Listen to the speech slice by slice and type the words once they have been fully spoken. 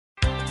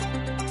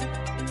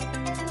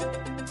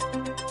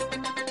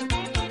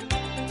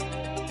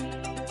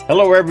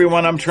Hello,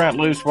 everyone. I'm Trent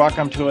Luce.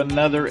 Welcome to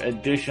another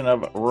edition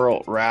of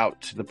Rural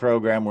Route, the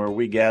program where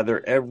we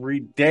gather every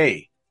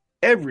day,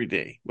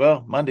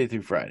 well, Monday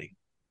through Friday.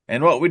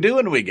 And what we do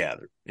when we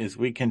gather is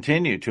we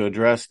continue to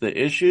address the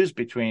issues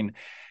between,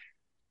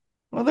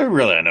 well, there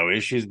really are no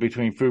issues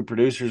between food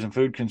producers and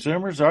food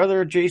consumers. Are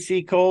there,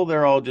 J.C. Cole?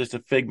 They're all just a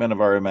figment of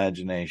our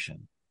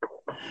imagination.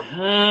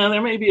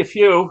 There may be a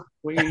few.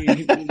 We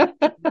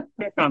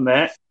check on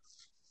that.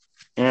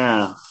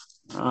 Yeah.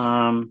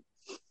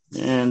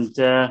 And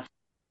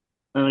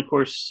of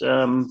course,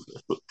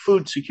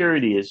 food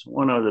security is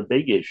one of the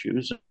big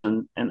issues.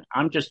 And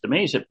I'm just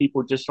amazed that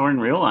people just aren't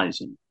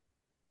realizing,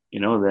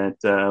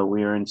 that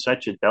we are in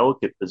such a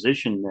delicate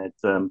position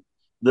that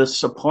the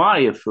supply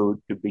of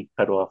food could be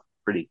cut off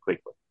pretty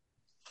quickly.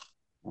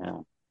 Yeah.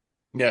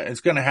 Yeah,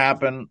 it's going to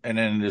happen. And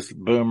then this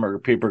boomer,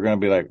 people are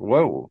going to be like,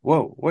 whoa,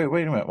 wait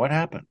a minute. What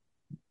happened?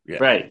 Yeah.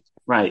 Right.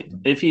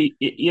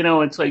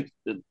 It's like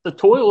the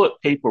toilet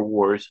paper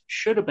wars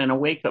should have been a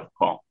wake up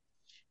call.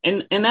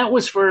 And that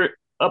was for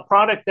a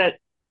product that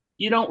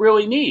you don't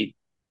really need.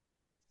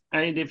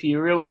 And if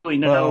you really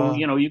know,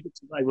 you could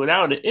survive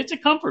without it. It's a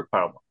comfort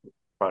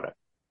product.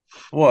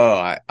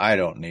 Well, I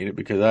don't need it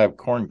because I have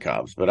corn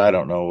cobs, but I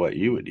don't know what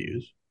you would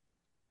use.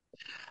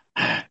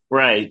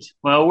 Right.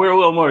 Well, we're a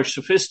little more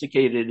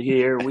sophisticated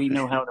here. We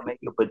know how to make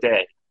a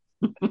bidet.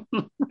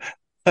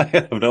 I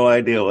have no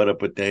idea what a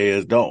bidet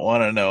is. Don't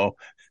want to know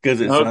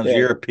because it sounds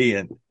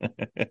European,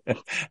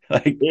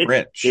 like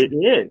French. It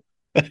is.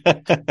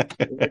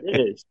 It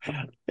is.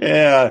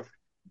 Yeah.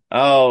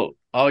 I'll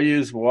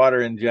use water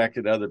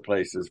injected other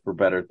places for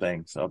better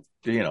things. So,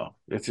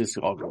 it's just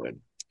all good.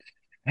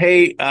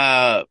 Hey,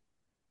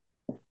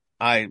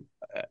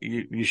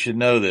 you should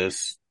know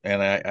this,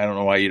 and I don't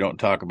know why you don't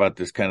talk about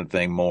this kind of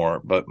thing more,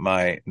 but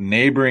my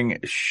neighboring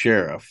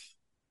sheriff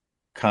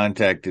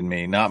contacted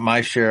me, not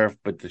my sheriff,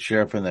 but the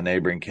sheriff in the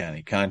neighboring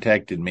county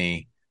contacted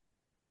me.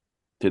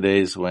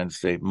 Today's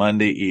Wednesday,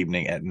 Monday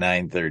evening at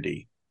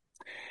 9:30.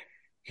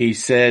 He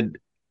said,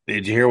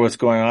 "Did you hear what's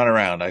going on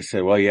around?" I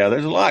said, "Well, yeah,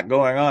 there's a lot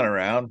going on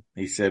around."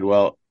 He said,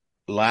 "Well,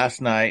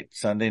 last night,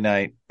 Sunday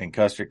night in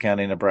Custer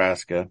County,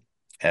 Nebraska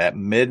at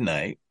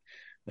midnight,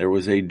 there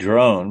was a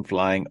drone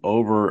flying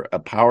over a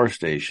power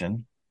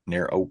station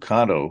near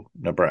Oconto,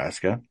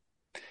 Nebraska.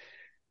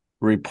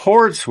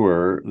 Reports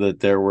were that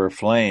there were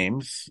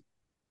flames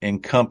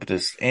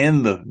encompassed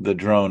in the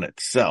drone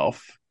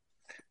itself.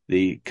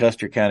 The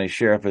Custer County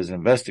Sheriff is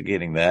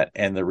investigating that,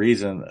 and the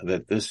reason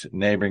that this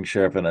neighboring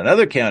sheriff in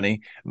another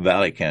county,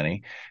 Valley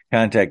County,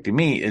 contacted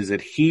me is that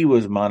he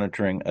was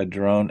monitoring a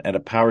drone at a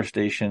power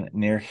station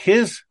near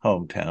his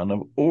hometown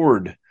of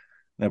Ord,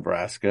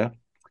 Nebraska.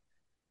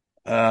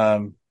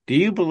 Do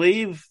you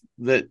believe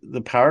that the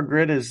power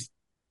grid is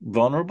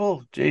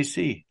vulnerable,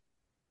 JC?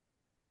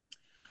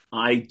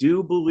 I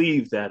do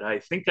believe that. I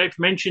think I've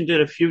mentioned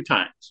it a few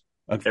times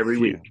every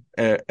week.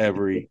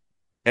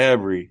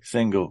 Every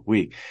single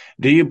week.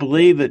 Do you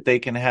believe that they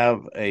can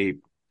have a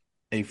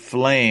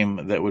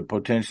flame that would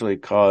potentially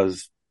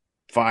cause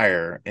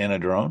fire in a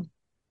drone?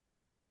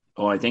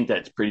 Oh, I think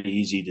that's pretty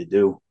easy to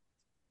do.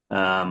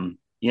 In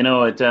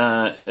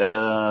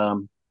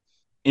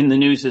the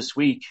news this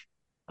week,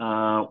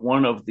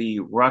 one of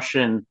the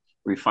Russian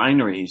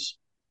refineries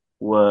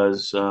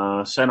was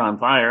set on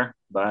fire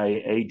by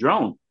a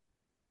drone.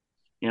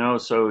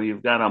 So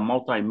you've got a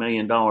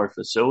multi-million-dollar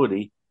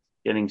facility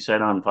getting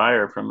set on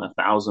fire from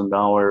 $1,000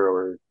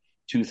 or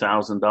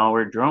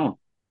 $2,000 drone,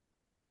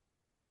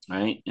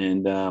 right?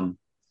 And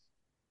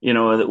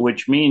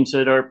which means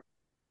that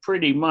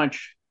pretty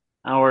much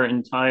our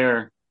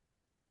entire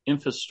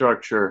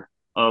infrastructure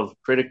of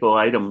critical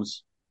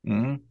items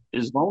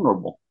is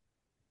vulnerable.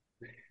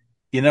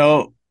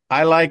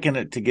 I liken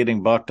it to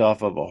getting bucked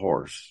off of a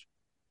horse.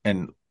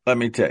 And let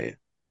me tell you,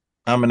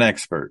 I'm an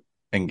expert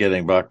in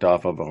getting bucked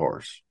off of a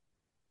horse.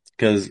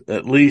 Because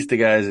at least the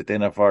guys at the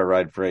NFR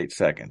ride for 8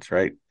 seconds,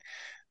 right?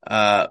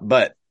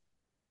 But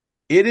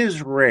it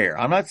is rare.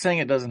 I'm not saying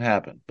it doesn't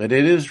happen, but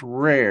it is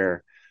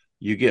rare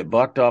you get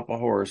bucked off a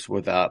horse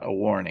without a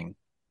warning.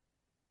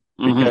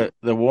 Because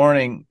the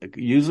warning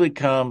usually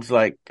comes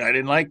like, I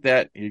didn't like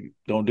that. You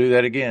don't do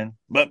that again.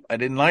 But I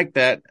didn't like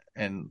that.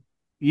 And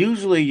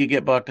usually you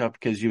get bucked off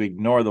because you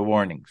ignore the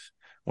warnings.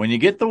 When you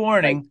get the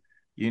warning,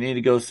 you need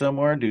to go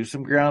somewhere, do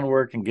some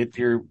groundwork, and get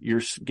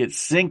get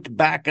synced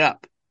back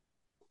up.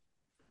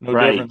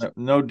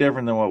 No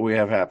different than what we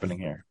have happening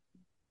here.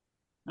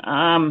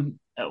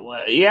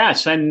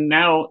 Yes, and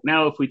now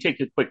if we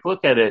take a quick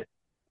look at it,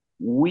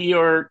 we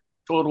are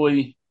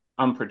totally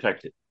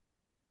unprotected.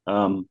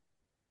 And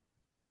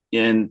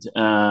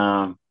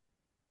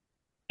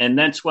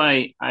that's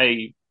why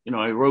I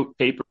wrote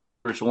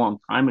papers a long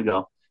time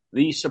ago.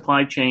 The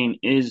supply chain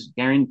is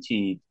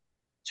guaranteed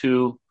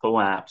to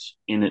collapse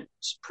in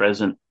its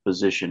present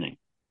positioning.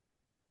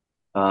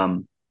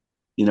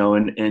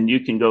 And you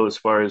can go as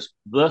far as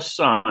the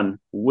sun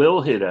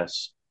will hit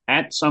us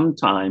at some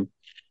time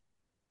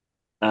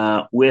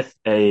with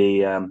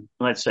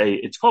let's say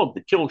it's called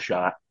the kill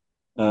shot,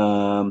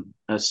 a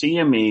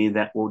CME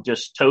that will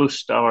just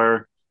toast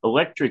our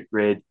electric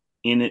grid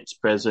in its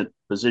present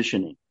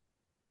positioning.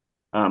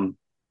 Um,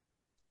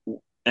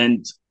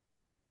 and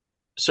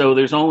so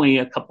there's only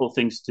a couple of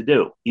things to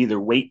do: either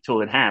wait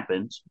till it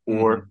happens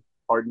Mm-hmm. or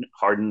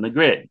harden the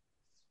grid.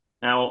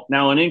 Now,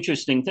 an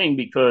interesting thing,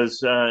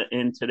 because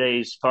in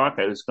today's talk,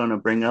 I was going to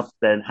bring up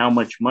that how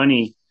much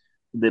money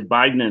the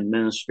Biden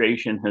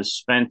administration has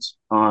spent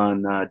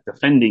on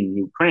defending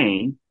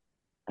Ukraine,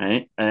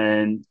 right?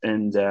 And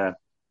that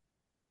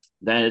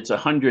it's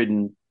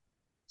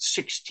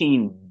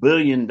 $116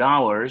 billion.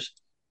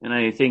 And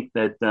I think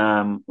that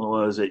what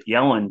was it?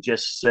 Yellen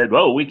just said,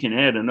 "Oh, we can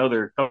add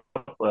another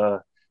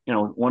couple,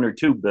 1 or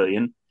 2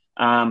 billion."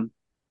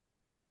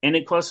 And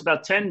it costs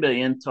about 10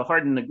 billion to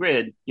harden the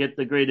grid, yet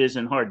the grid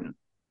isn't hardened.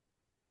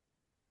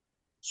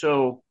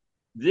 So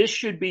this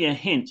should be a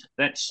hint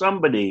that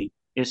somebody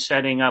is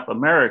setting up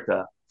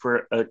America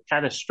for a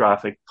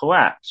catastrophic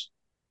collapse.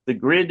 The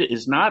grid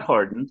is not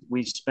hardened.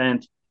 We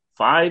spent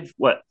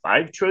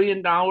 $5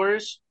 trillion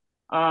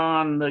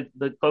on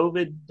the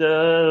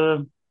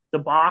COVID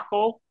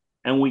debacle,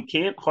 and we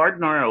can't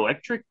harden our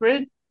electric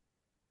grid.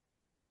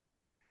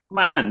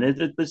 Come on,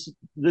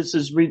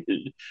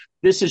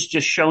 this is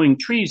just showing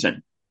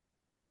treason.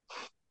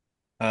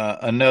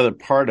 Another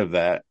part of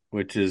that,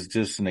 which is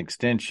just an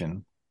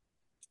extension,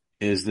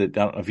 is that,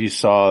 I don't know if you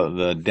saw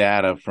the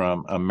data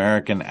from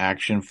American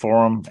Action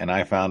Forum, and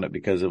I found it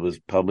because it was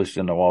published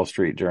in the Wall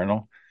Street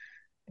Journal.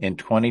 In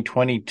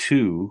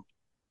 2022,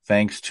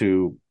 thanks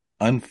to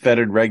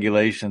unfettered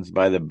regulations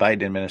by the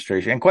Biden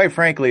administration, and quite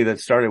frankly,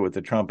 that started with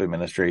the Trump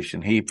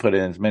administration. He put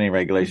in as many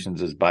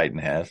regulations as Biden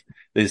has.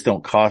 They just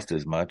don't cost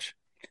as much.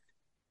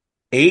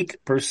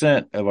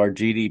 8% of our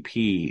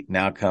GDP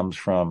now comes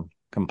from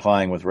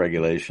complying with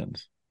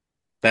regulations.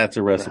 That's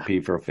a recipe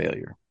for a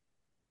failure.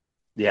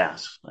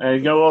 Yes. I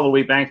go all the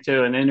way back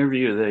to an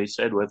interview they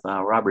said with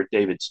Robert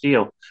David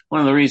Steele.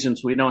 One of the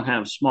reasons we don't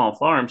have small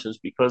farms is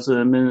because of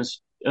the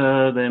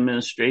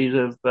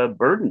administrative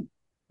burden.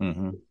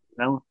 Mm-hmm.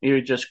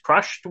 You're just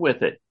crushed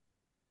with it.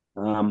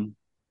 And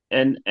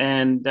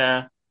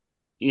that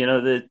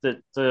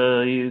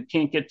you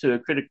can't get to a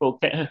critical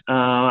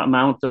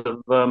amount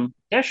of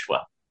cash flow.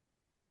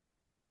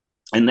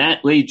 And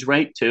that leads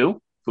right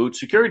to food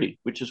security,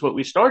 which is what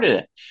we started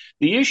at.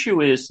 The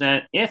issue is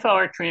that if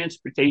our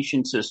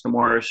transportation system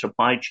or our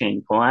supply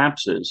chain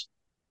collapses,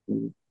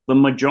 the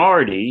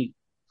majority,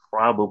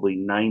 probably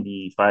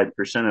 95%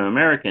 of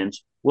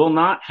Americans, will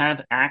not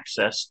have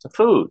access to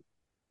food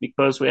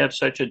because we have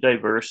such a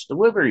diverse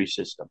delivery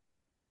system.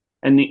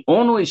 And the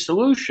only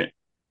solution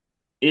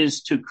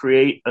is to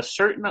create a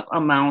certain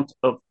amount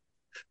of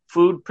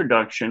food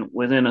production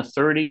within a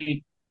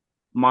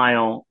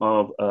 30-mile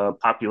of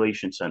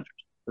population centers.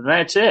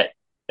 That's it.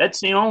 That's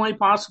the only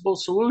possible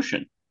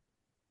solution.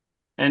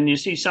 And you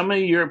see some of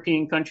the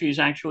European countries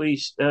actually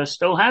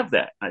still have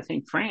that. I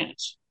think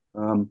France,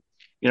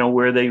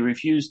 where they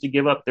refused to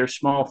give up their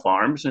small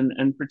farms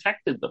and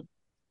protected them.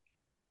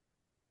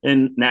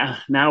 And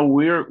now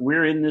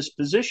we're in this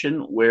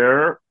position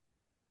where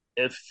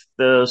if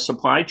the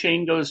supply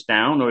chain goes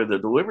down or the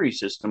delivery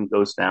system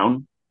goes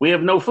down, we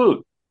have no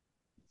food.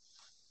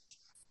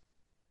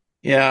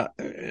 Yeah.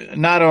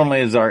 Not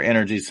only is our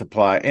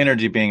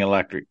energy being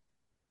electric,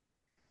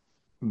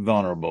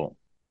 vulnerable,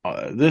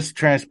 this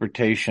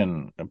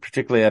transportation,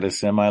 particularly at a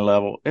semi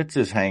level, it's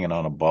just hanging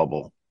on a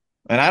bubble.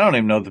 And I don't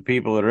even know if the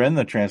people that are in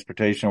the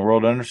transportation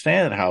world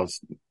understand how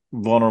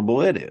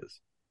vulnerable it is.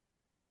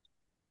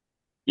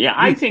 Yeah,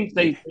 I think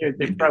they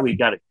probably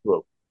got it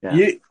through.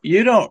 Yeah.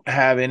 You don't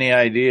have any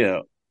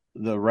idea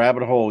the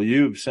rabbit hole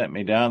you've sent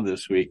me down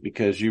this week,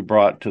 because you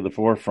brought to the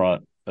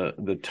forefront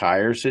the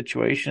tire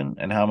situation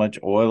and how much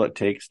oil it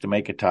takes to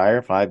make a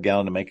tire. 5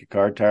 gallon to make a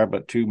car tire,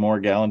 but 2 more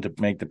gallon to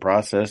make the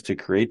process to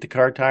create the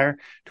car tire,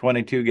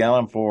 22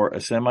 gallon for a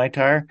semi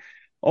tire.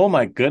 Oh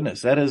my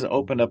goodness, that has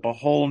opened up a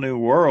whole new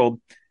world.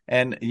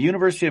 And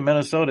University of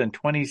Minnesota in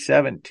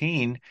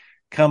 2017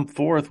 come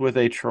forth with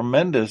a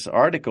tremendous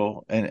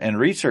article and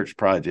research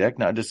project,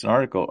 not just an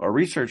article, a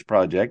research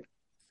project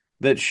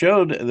that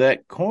showed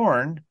that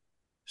corn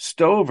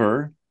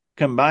stover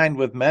combined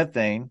with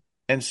methane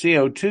and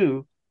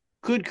CO2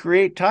 could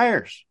create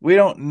tires. We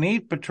don't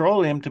need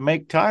petroleum to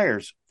make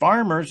tires.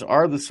 Farmers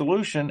are the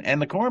solution,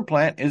 and the corn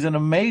plant is an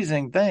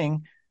amazing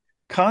thing,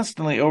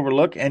 constantly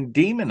overlooked and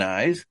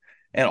demonized.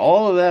 And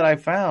all of that I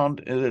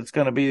found is it's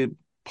going to be a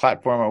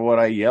platform of what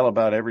I yell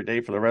about every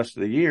day for the rest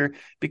of the year,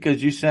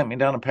 because you sent me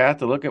down a path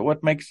to look at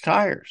what makes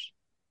tires.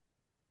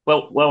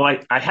 Well,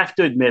 I have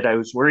to admit, I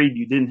was worried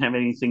you didn't have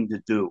anything to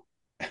do.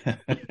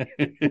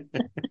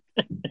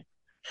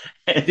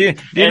 Do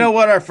you know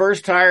what our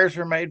first tires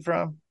were made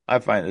from? I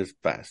find this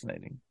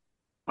fascinating.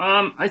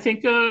 I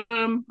think the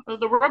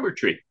rubber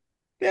tree.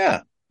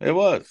 Yeah, it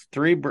was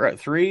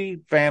three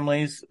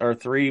families or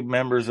 3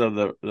 members of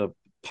the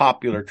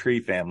popular tree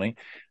family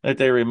that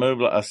they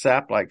removed a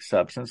sap-like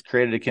substance,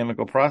 created a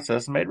chemical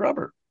process, and made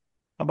rubber.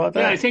 How about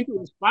that? Yeah, I think it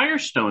was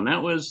Firestone.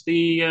 That was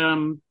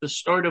the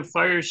start of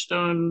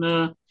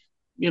Firestone,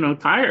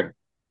 tire.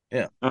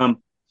 Yeah.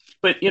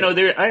 But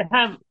there I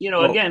have,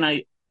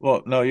 again,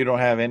 Well, no, you don't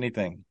have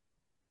anything.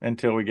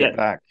 until we get Yeah,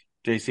 back.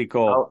 JC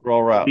Cole, roll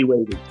I'll route. be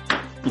waiting.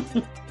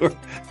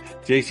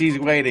 JC's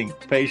waiting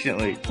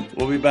patiently.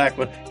 We'll be back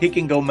with, he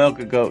can go milk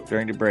a goat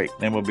during the break.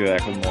 Then we'll be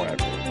back with more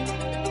afterwards.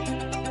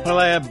 Well,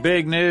 I have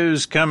big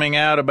news coming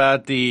out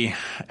about the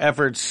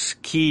Efforts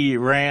Key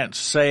Ranch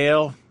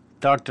sale.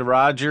 Talked to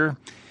Roger,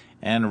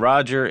 and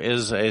Roger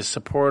is a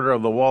supporter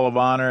of the Wall of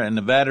Honor and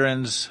the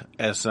veterans,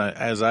 as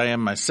I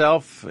am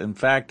myself. In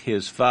fact,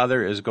 his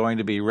father is going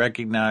to be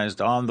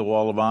recognized on the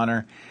Wall of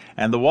Honor,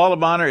 and the Wall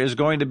of Honor is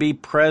going to be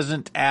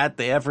present at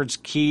the Efforts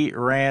Key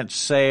Ranch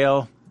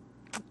sale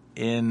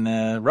in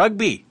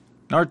Rugby,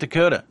 North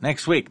Dakota,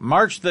 next week,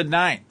 March the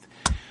 9th.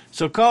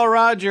 So call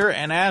Roger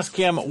and ask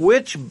him,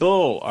 which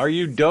bull are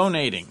you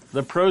donating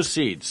the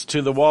proceeds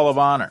to the Wall of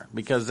Honor?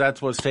 Because that's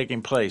what's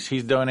taking place.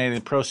 He's donating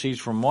the proceeds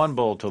from one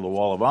bull to the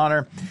Wall of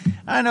Honor.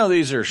 I know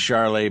these are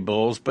Charolais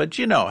bulls, but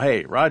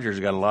hey, Roger's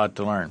got a lot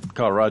to learn.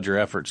 Call Roger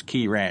Efforts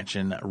Key Ranch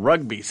in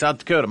Rugby, South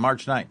Dakota,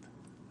 March 9th.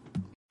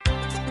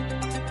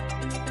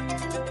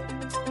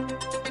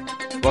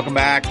 Welcome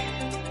back.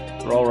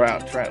 Roll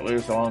Route Trent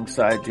Loos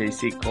alongside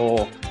JC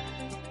Cole.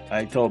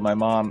 I told my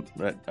mom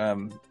that,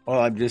 I'm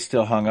just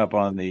still hung up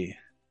on the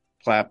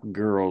Clapp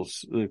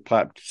girls, the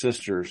Clapp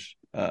sisters,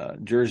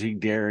 Jersey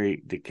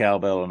Dairy,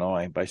 DeKalb,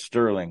 Illinois, by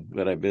Sterling,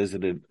 that I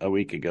visited a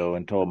week ago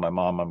and told my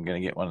mom I'm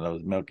going to get one of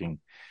those milking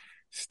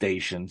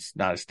stations,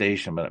 not a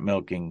station, but a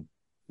milking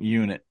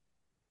unit.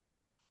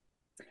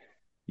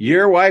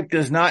 Your wife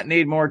does not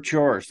need more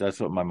chores. That's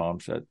what my mom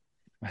said.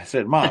 I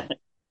said, Mom,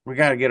 we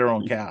got to get our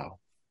own cow.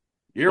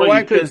 Your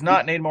wife does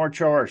not need more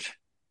chores.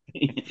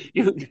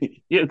 You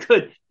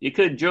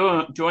could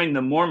join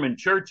the Mormon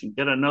Church and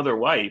get another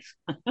wife,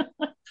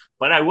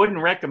 but I wouldn't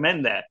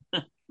recommend that.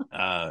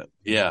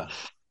 Yeah.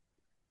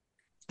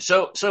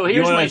 So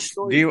here's my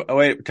story.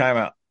 Wait, time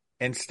out.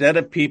 Instead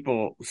of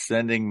people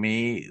sending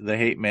me the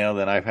hate mail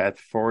that I've had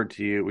to forward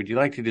to you, would you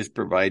like to just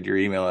provide your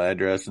email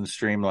address and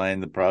streamline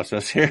the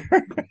process here?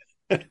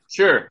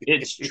 Sure.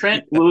 It's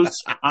Trent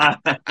Loos.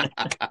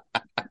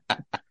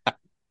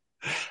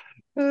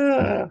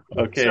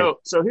 Okay.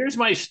 So here's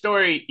my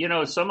story.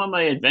 Some of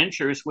my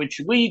adventures,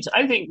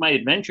 I think my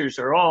adventures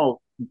are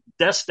all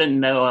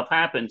destined to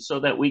happen so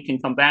that we can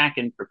come back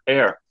and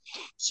prepare.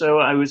 So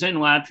I was in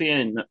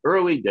Latvia in the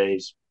early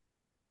days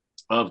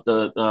of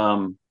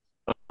the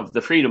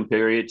freedom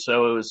period.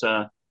 So it was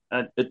the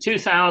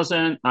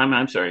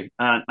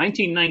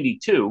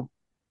 1992,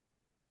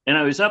 and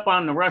I was up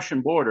on the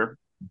Russian border.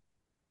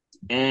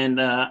 And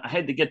I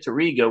had to get to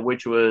Riga,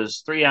 which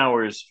was 3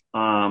 hours,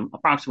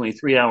 approximately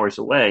 3 hours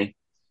away.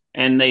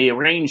 And they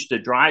arranged a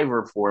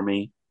driver for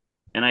me.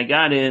 And I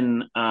got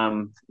in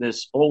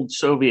this old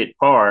Soviet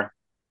car.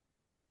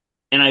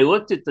 And I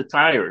looked at the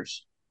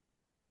tires.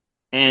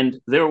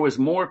 And there was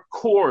more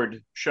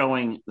cord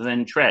showing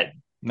than tread.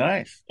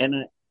 Nice.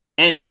 And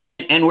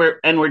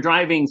we're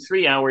driving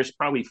 3 hours,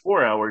 probably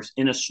 4 hours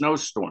in a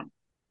snowstorm.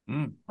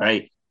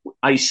 Right?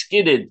 I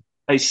skidded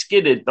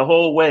the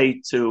whole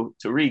way to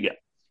Riga.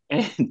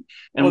 You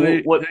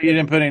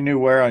didn't put any new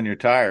wear on your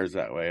tires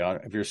that way,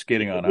 if you're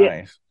skidding on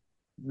ice.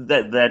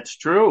 That's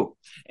true.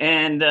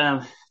 And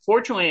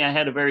fortunately, I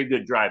had a very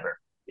good driver.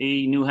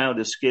 He knew how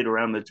to skid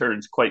around the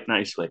turns quite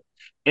nicely.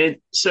 And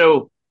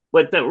so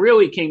what that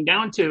really came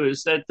down to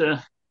is that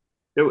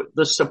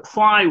the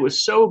supply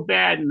was so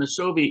bad in the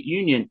Soviet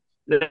Union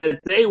that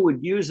they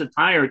would use a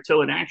tire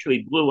till it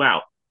actually blew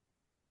out.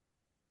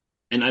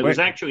 And I was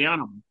actually on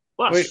a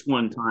bus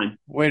one time.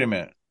 Wait a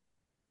minute.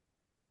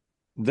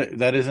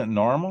 That isn't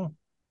normal?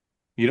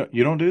 You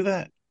don't do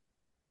that?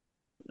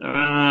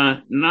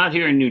 Not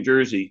here in New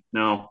Jersey,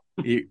 no.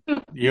 You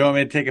want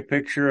me to take a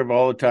picture of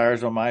all the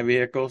tires on my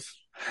vehicles?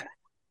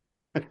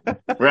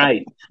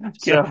 Right.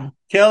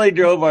 Kelly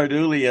drove our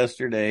dually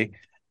yesterday,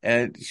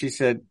 and she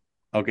said,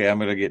 okay, I'm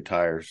going to get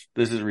tires.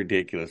 This is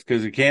ridiculous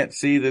because you can't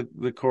see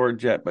the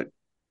cords yet, but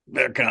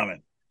they're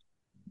coming.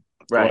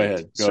 Right. Go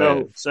ahead.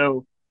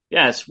 So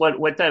yes,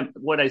 what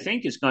I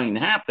think is going to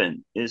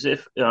happen is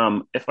if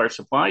our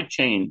supply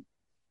chain,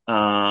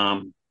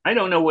 I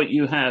don't know what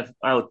you have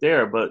out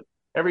there, but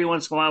every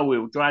once in a while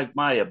we'll drive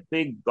by a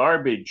big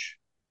garbage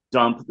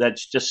dump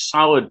that's just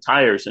solid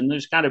tires, and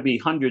there's got to be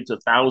hundreds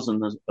of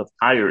thousands of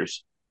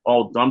tires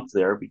all dumped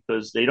there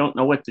because they don't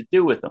know what to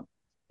do with them.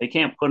 They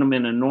can't put them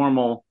in a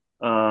normal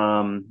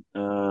dump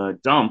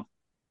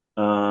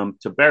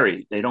to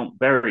bury. They don't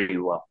bury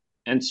well,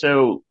 and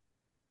so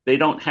they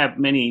don't have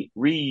many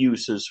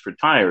reuses for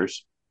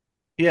tires.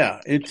 Yeah,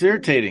 it's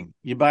irritating.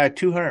 You buy a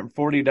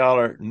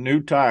 $240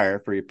 new tire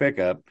for your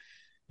pickup.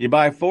 You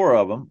buy 4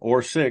 of them,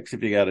 or 6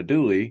 if you got a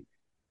dually,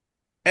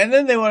 and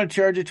then they want to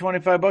charge you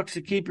 $25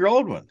 to keep your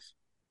old ones.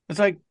 It's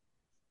like,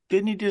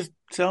 didn't you just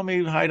sell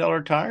me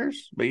high-dollar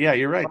tires? But yeah,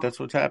 you're right. That's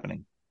what's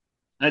happening.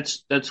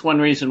 That's one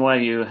reason why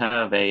you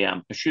have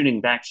a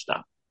shooting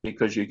backstop,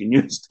 because you can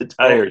use the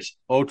tires.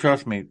 Oh,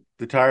 trust me,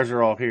 the tires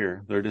are all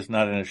here. They're just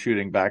not in a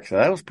shooting backstop.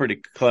 That was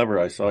pretty clever.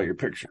 I saw your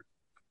picture.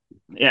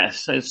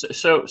 Yes.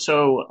 So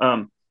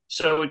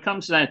it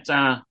comes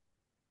that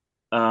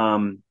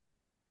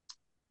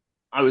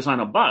I was on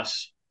a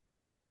bus,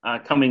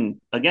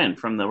 coming again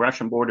from the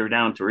Russian border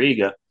down to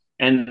Riga,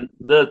 and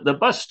the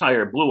bus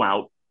tire blew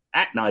out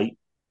at night.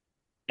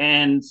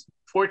 And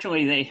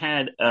fortunately, they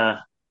had a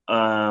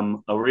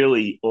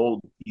really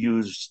old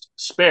used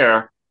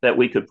spare that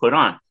we could put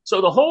on.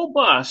 So the whole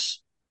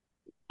bus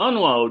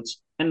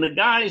unloads, and the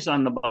guys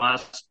on the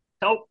bus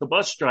help the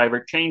bus driver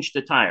change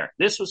the tire.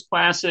 This was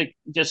classic,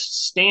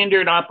 just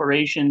standard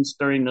operations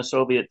during the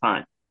Soviet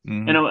time.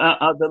 Mm-hmm.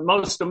 And the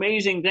most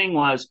amazing thing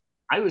was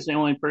I was the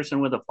only person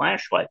with a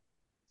flashlight.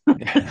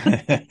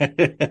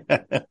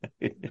 At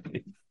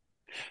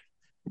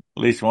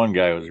least one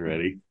guy was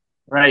ready.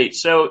 Right.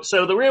 So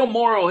the real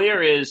moral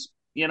here is,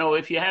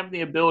 if you have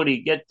the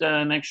ability, get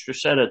an extra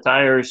set of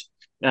tires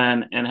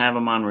and have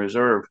them on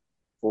reserve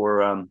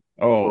for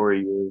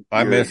your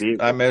I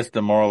vehicle. missed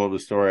the moral of the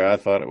story. I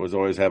thought it was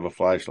always have a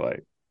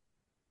flashlight.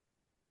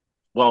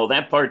 Well,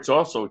 that part's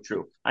also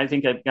true. I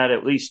think I've got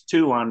at least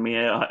two on me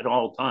at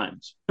all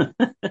times.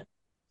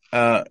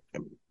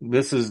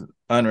 This is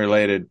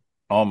unrelated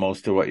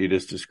almost to what you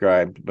just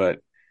described, but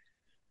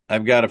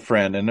I've got a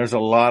friend, and there's a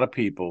lot of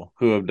people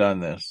who have done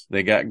this.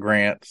 They got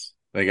grants,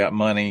 they got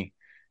money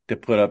to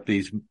put up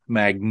these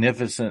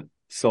magnificent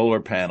solar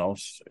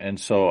panels. And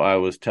so I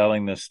was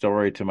telling this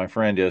story to my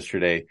friend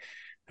yesterday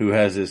who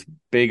has this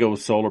big old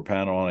solar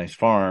panel on his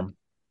farm.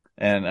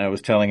 And I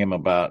was telling him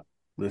about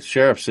the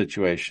sheriff's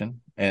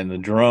situation and the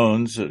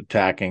drones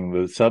attacking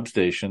the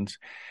substations.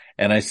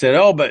 And I said,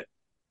 "Oh, but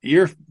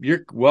you're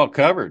well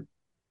covered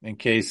in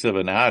case of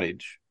an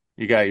outage.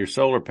 You got your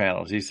solar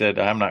panels." He said,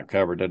 "I'm not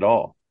covered at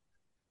all.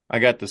 I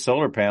got the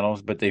solar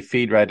panels, but they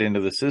feed right into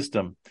the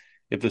system.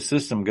 If the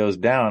system goes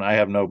down, I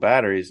have no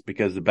batteries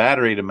because the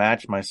battery to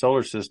match my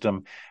solar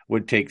system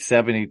would take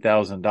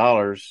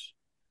 $70,000.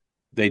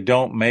 They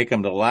don't make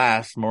them to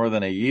last more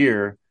than a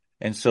year.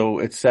 And so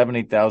it's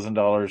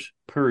 $70,000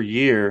 per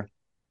year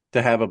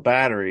to have a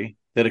battery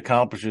that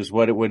accomplishes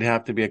what it would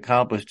have to be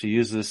accomplished to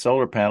use this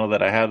solar panel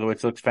that I have,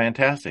 which looks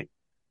fantastic."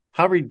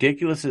 How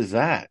ridiculous is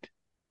that?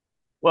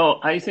 Well,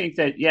 I think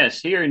that,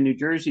 yes, here in New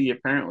Jersey,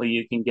 apparently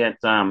you can get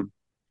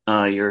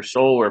your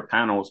solar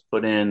panels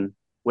put in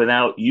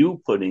without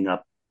you putting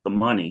up the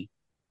money,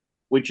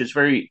 which is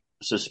very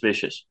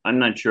suspicious. I'm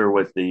not sure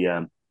what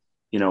the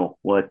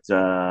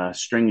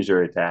strings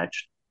are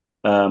attached,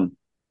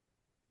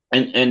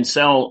 and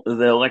sell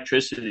the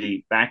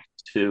electricity back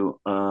to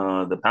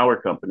the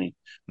power company.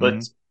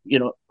 But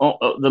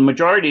the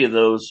majority of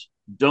those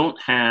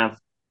don't have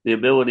the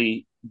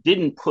ability,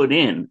 didn't put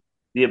in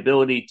the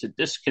ability to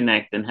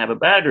disconnect and have a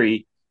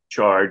battery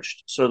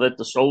charged so that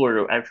the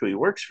solar actually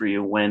works for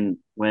you when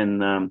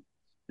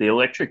the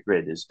electric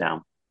grid is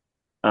down.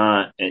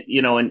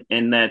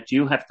 And that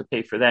you have to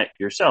pay for that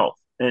yourself.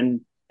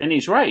 And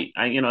he's right.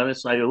 I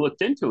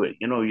looked into it.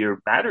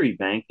 Your battery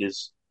bank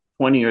is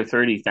 20 or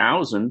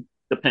 30,000,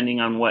 depending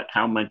on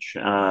how much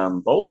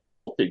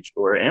voltage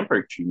or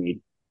amperage you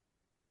need.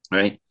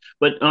 Right.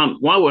 But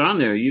while we're on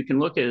there, you can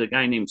look at a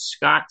guy named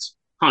Scott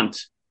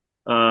Hunt.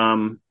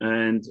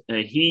 And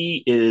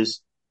he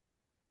is,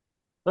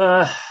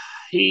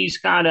 he's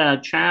got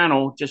a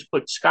channel. Just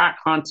put Scott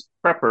Hunt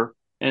Prepper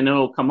and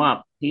it'll come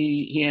up.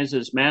 He has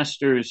his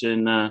master's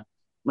in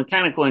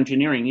mechanical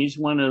engineering. He's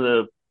one of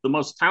the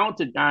most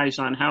talented guys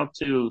on how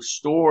to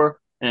store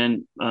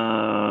and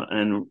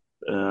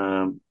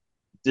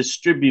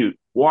distribute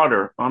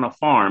water on a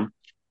farm,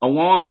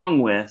 along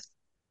with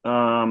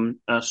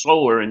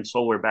solar and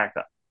solar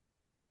backup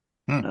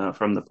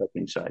from the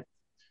prepping side.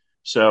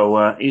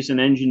 So he's an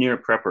engineer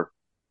prepper.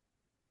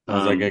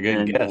 Sounds like a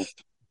good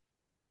guest.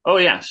 Oh,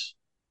 yes.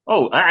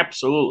 Oh,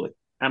 absolutely.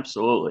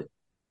 Absolutely.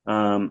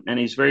 And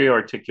he's very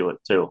articulate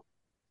too.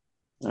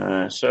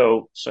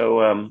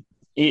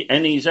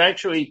 He's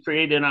actually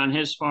created on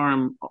his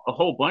farm a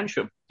whole bunch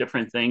of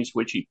different things,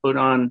 which he put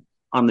on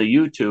the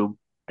YouTube.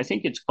 I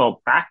think it's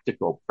called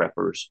Practical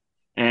Preppers,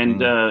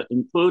 and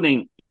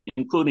including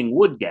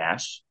wood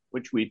gas,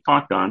 which we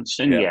talked on,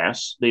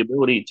 syngas, the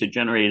ability to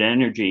generate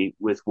energy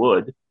with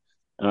wood.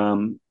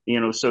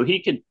 So he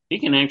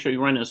can actually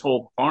run his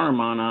whole farm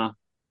on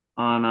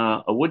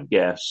a wood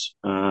gas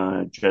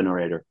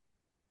generator.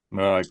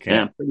 Well,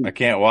 I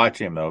can't watch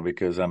him though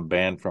because I'm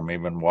banned from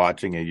even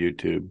watching a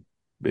YouTube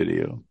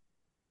video.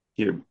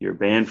 You're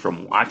banned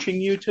from watching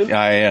YouTube? Yeah,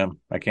 I am.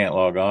 I can't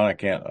log on. I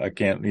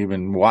can't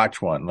even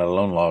watch one, let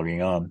alone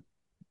logging on.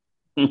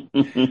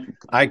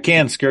 I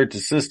can skirt the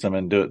system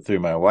and do it through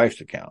my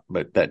wife's account,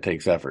 but that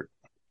takes effort.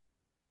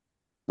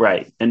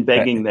 Right. And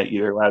begging that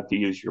you're allowed to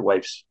use your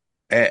wife's.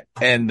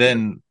 And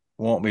then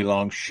won't be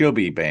long, she'll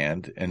be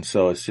banned. And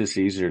so it's just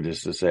easier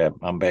just to say,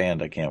 I'm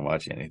banned. I can't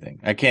watch anything.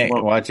 I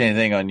can't watch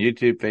anything on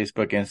YouTube,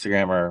 Facebook,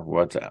 Instagram, or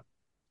WhatsApp.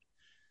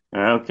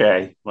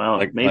 Okay. Well,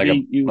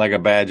 like a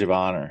badge of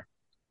honor.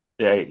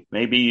 Hey,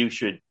 maybe you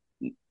should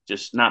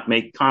just not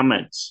make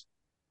comments.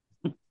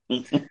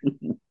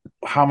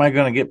 How am I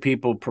going to get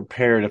people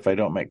prepared if I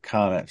don't make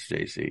comments,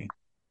 JC?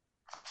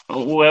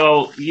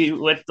 Well,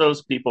 you let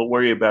those people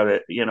worry about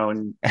it,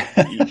 and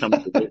you come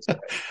to this.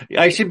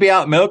 I should be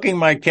out milking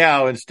my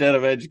cow instead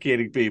of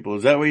educating people.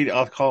 Is that what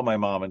I'll call my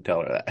mom and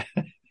tell her that?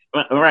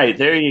 Right.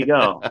 There you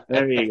go.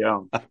 There you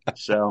go.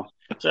 So,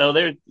 so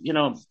there,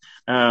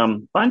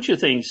 bunch of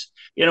things,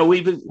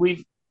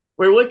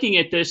 we're looking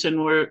at this and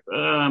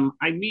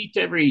I meet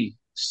every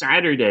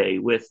Saturday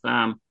with,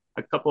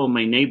 a couple of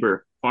my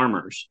neighbor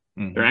farmers.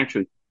 There are Hmm.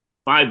 actually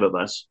five of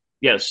us.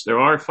 Yes, there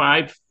are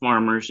five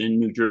farmers in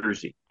New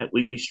Jersey, at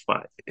least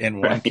five. In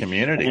one Right.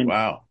 community. And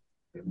Wow.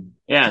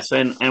 yes,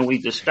 and we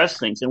discuss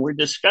things and we're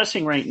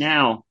discussing right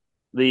now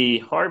the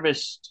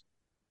harvest,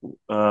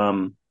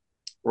 um,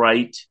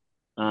 right,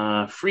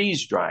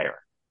 freeze dryer.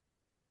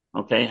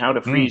 Okay, how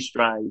to Mm, freeze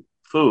dry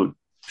food,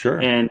 sure.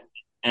 and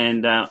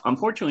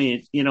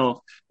unfortunately,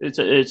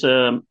 it's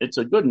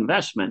a good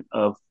investment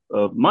of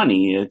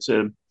money. It's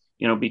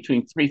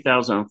between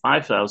 $3,000 and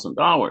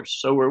 $5,000.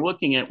 So we're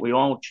looking at we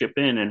all chip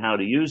in and how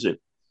to use it,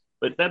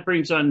 but that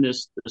brings on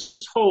this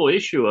whole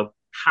issue of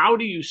how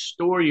do you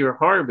store your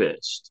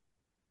harvest?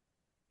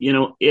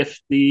 If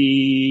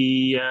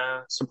the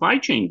supply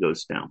chain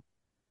goes down,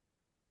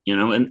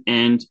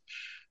 and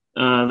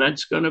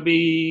that's going to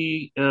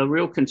be a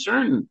real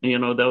concern.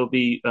 There'll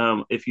be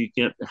if you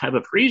can have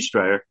a freeze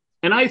dryer.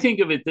 And I think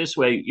of it this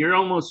way: you're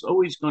almost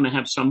always going to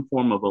have some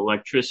form of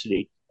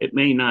electricity. It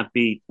may not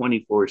be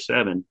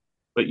 24/7,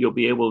 but you'll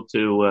be able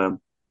to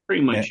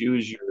pretty much In-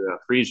 use your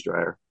freeze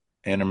dryer.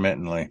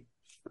 Intermittently.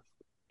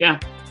 Yeah,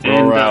 We're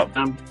and out.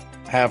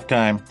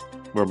 Halftime.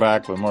 We're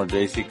back with more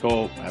JC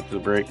Cole after the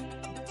break.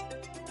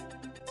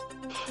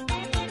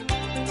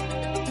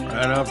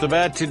 Right off the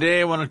bat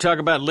today, I want to talk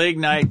about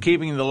lignite,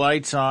 keeping the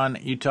lights on.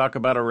 You talk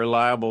about a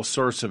reliable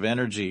source of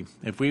energy.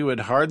 If we would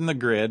harden the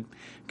grid,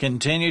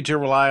 continue to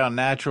rely on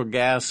natural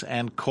gas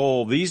and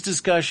coal, these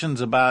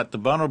discussions about the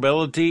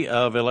vulnerability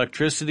of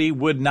electricity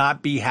would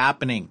not be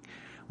happening.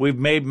 We've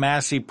made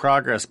massive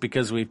progress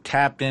because we've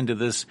tapped into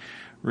this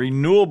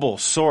renewable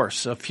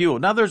source of fuel.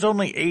 Now, there's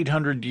only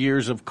 800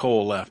 years of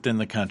coal left in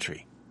the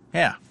country.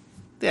 Yeah,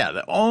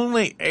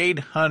 only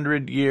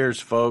 800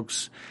 years,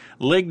 folks.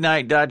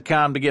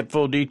 Lignite.com to get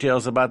full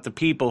details about the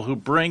people who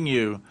bring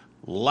you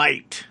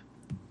light.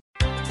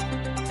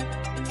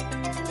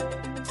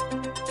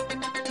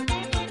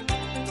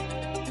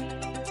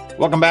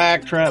 Welcome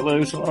back, Trent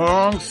Loos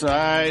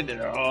alongside.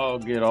 I'll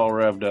get all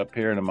revved up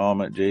here in a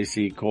moment.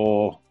 JC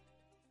Cole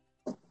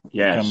coming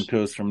yes,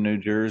 to us from New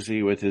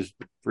Jersey with his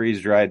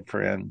freeze-dried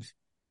friends.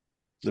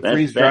 The that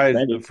freeze-dried,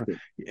 that is true.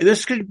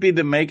 this could be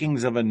the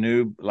makings of a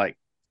new, like,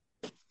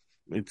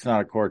 it's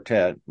not a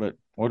quartet, but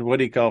what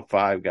do you call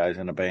five guys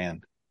in a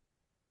band?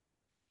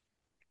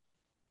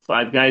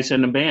 Five guys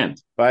in a band.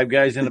 Five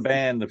guys in a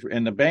band,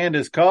 and the band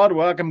is called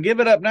Welcome. Give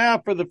it up now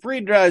for the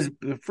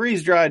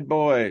freeze dried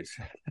boys.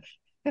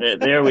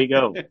 There we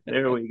go.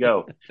 There we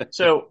go.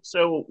 So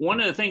one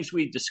of the things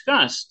we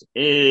discussed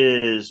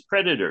is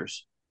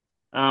predators.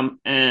 And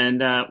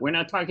we're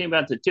not talking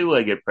about the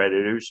two-legged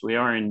predators. We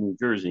are in New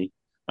Jersey,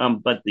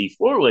 but the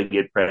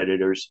four-legged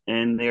predators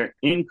and their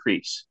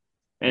increase.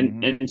 And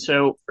Mm-hmm. and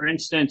so, for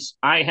instance,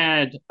 I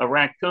had a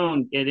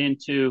raccoon get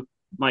into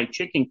my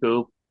chicken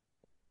coop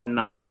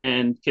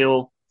and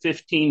kill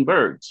 15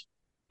 birds.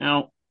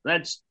 Now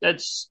that's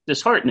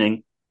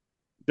disheartening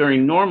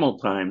during normal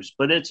times,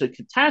 but it's a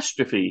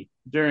catastrophe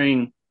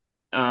during,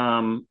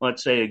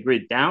 let's say, a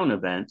grid down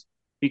event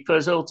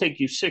because it'll take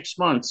you 6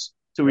 months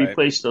to Right.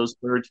 replace those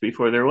birds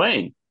before they're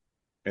laying,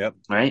 Yep.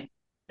 right?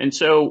 And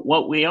so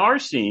what we are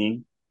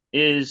seeing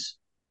is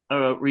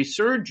a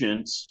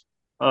resurgence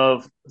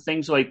of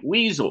things like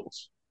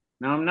weasels.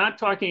 Now, I'm not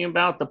talking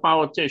about the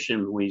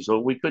politician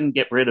weasel. We couldn't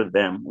get rid of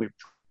them. We're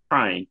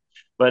trying,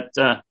 but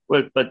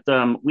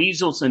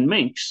weasels and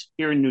minks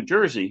here in New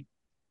Jersey,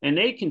 and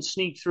they can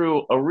sneak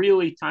through a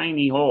really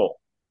tiny hole.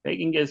 They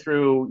can get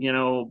through,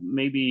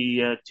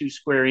 maybe 2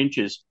 square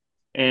inches,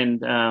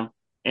 and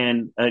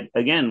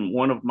again,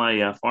 one of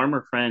my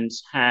farmer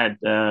friends had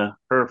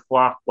her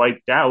flock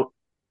wiped out,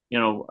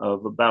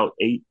 of about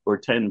 8 or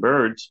 10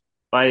 birds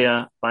by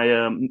a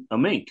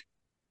mink,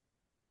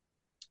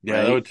 Yeah,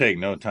 that right? would take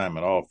no time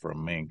at all for a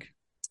mink.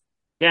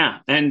 Yeah,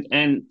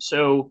 and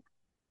so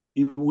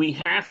we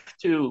have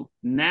to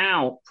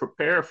now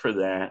prepare for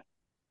that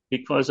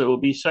because it will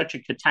be such a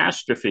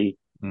catastrophe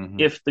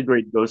Mm-hmm. if the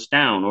grid goes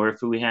down or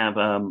if we have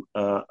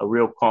a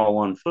real call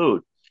on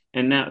food.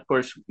 And now, of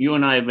course, you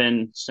and I have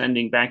been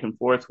sending back and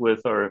forth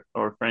with our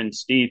friend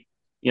Steve,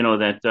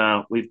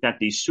 that we've got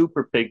these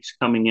super pigs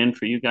coming in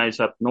for you guys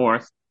up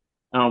north.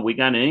 We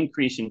got an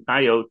increase in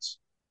coyotes.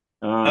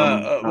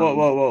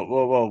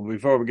 Whoa.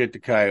 Before we get to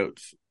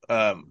coyotes,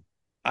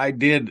 I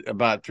did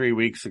about 3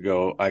 weeks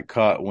ago, I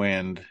caught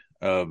wind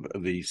of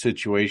the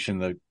situation.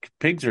 The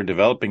pigs are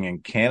developing in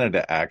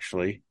Canada,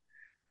 actually.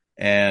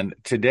 And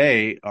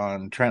today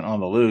on Trent on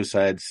the Loose,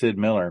 I had Sid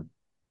Miller,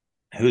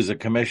 who's a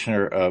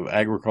commissioner of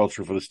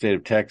agriculture for the state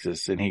of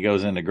Texas, and he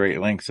goes into great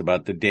lengths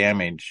about the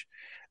damage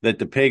that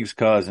the pigs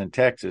cause in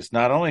Texas,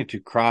 not only to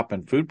crop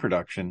and food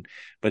production,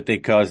 but they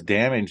cause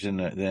damage in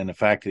the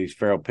fact that these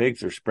feral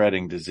pigs are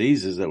spreading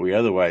diseases that we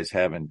otherwise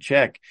have in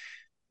check.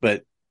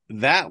 But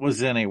that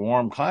was in a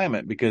warm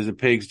climate because the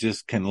pigs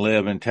just can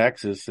live in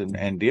Texas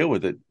and deal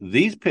with it.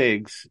 These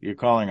pigs, you're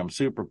calling them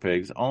super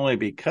pigs only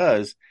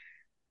because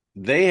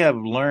they have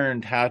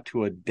learned how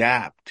to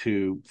adapt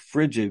to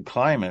frigid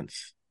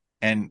climates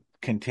and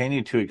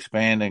continue to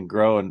expand and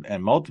grow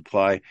and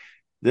multiply.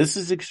 This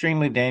is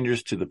extremely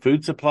dangerous to the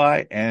food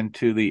supply and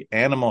to the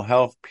animal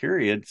health,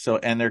 period. So,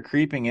 and they're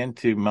creeping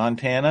into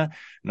Montana,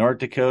 North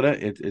Dakota.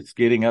 It's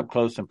getting up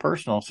close and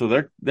personal. So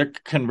they're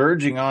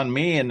converging on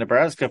me in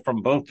Nebraska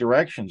from both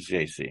directions,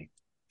 JC.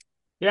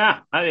 Yeah,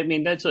 I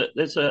mean that's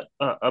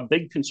a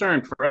big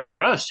concern for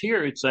us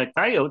here. It's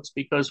coyotes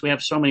because we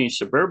have so many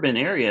suburban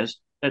areas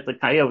that the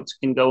coyotes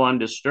can go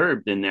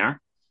undisturbed in there,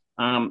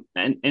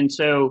 and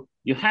so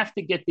you have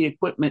to get the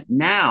equipment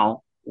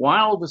now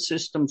while the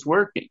system's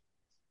working.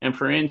 And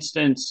for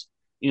instance,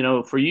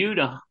 for you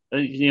to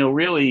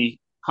really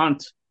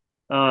hunt,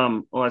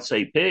 let's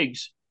say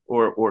pigs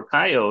or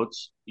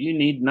coyotes, you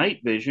need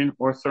night vision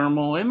or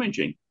thermal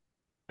imaging,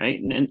 right?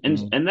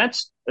 And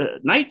that's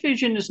night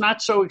vision is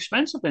not so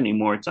expensive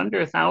anymore. It's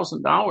under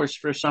 $1,000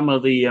 for some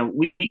of the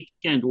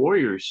weekend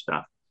warrior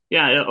stuff.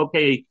 Yeah,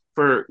 okay,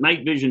 for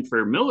night vision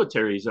for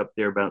militaries up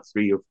there about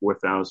 $3,000 or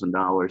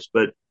 $4,000,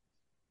 but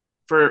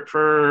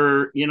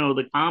for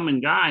the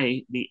common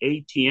guy, the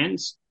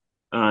ATN's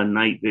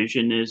night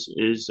vision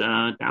is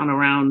down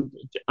around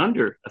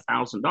under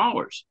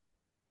 $1,000.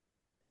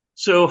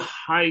 So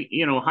I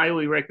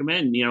highly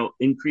recommend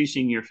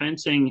increasing your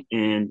fencing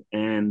and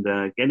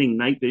getting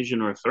night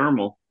vision or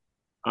thermal,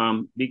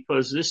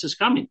 because this is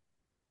coming.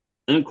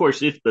 And of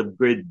course, if the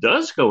grid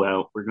does go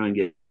out, we're going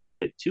to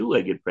get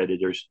two-legged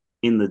predators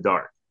in the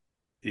dark.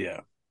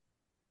 Yeah,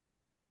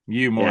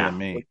 you more than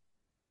me.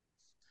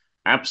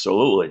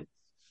 Absolutely.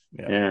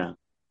 Yeah.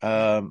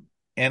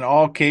 In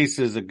all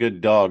cases, a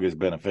good dog is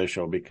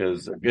beneficial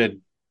because a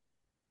good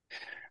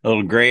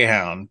little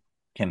greyhound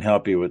can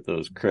help you with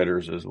those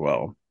critters as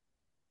well.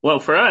 Well,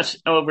 for us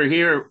over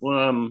here,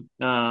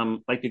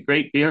 like a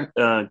Great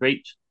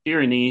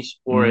Pyrenees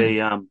or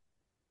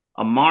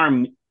a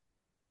Marm.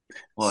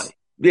 What?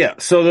 Yeah,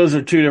 so those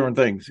are two different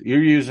things.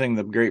 You're using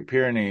the Great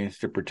Pyrenees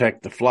to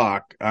protect the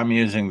flock. I'm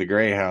using the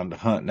greyhound to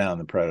hunt down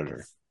the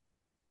predator.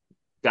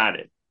 Got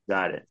it.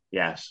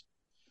 Yes,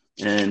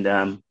 and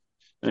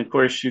of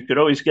course you could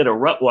always get a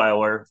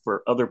Rottweiler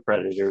for other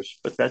predators,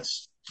 but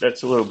that's a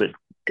little bit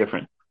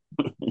different.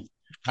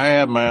 I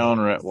have my own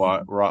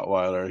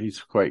Rottweiler.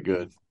 He's quite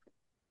good.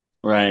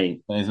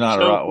 Right. And he's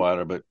not a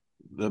Rottweiler, but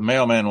the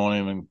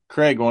mailman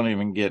Craig won't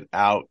even get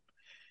out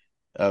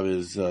of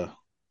his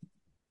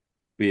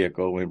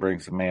vehicle when he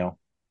brings the mail.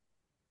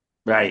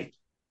 Right.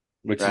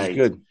 Which is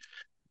good.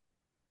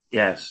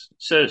 Yes.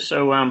 So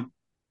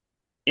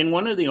in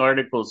one of the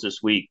articles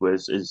this week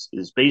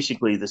is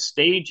basically the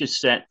stage is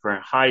set for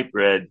a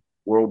hybrid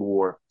World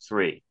War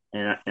III.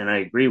 And I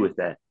agree with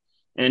that.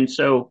 And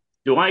so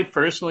do I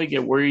personally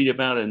get worried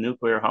about a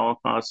nuclear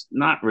holocaust?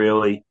 Not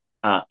really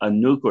a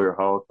nuclear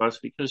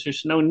holocaust, because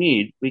there's no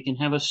need. We can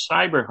have a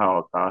cyber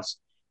holocaust.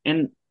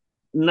 And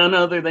none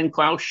other than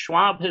Klaus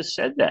Schwab has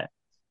said that.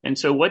 And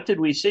so what did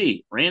we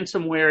see?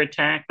 Ransomware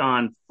attack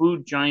on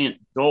food giant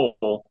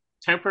Dole,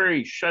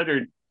 temporarily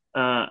shuttered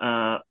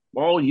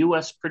all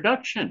U.S.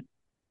 production.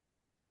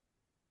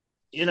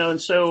 And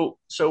so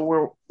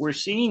we're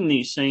seeing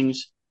these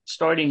things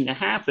starting to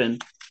happen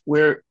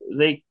where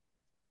they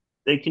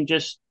can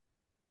just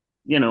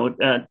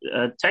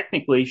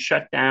technically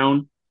shut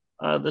down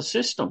the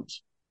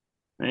systems,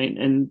 right?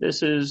 And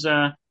this is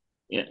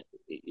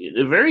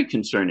very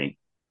concerning.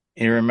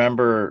 You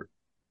remember,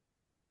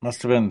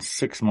 must have been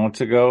 6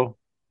 months ago,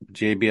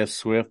 JBS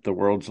Swift, the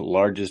world's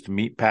largest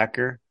meat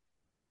packer,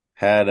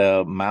 had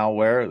a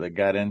malware that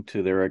got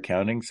into their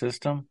accounting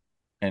system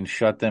and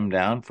shut them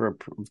down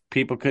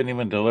people couldn't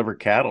even deliver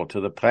cattle to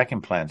the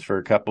packing plants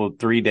for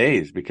 3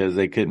 days because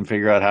they couldn't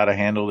figure out how to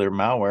handle their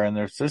malware in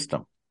their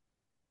system.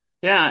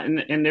 Yeah,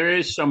 and there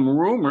is some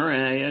rumor,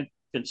 and I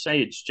could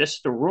say it's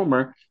just a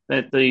rumor,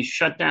 that the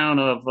shutdown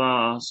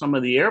of some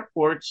of the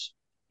airports,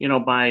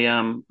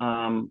 by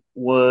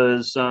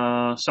was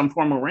some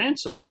form of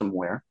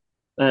ransomware.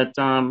 That's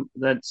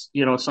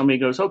somebody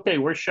goes, okay,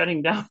 we're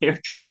shutting down air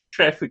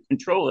traffic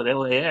control at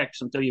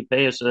LAX until you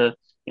pay us a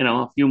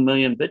few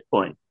million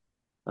Bitcoin.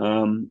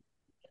 And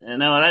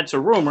now that's a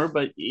rumor,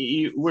 but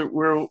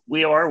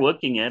we are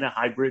looking at a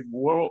hybrid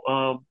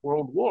world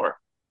war,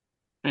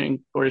 and of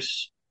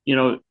course,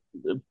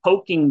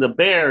 poking the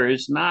bear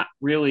is not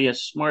really a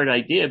smart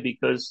idea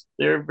because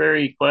they're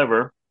very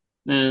clever.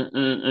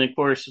 And of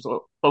course,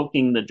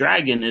 poking the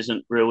dragon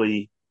isn't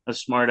really a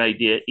smart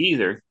idea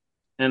either.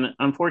 And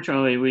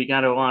unfortunately, we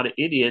got a lot of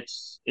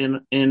idiots in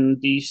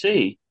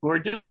DC who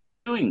are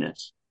doing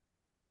this.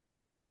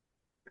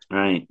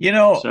 Right.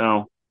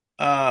 So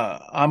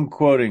I'm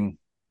quoting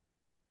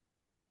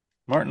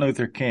Martin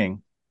Luther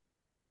King,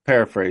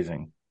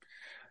 paraphrasing.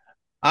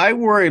 I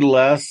worry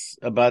less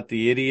about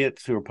the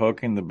idiots who are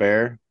poking the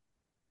bear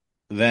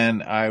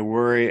than I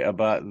worry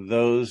about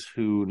those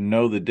who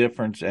know the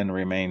difference and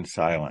remain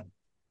silent.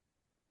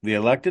 The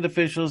elected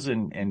officials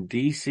in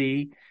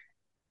DC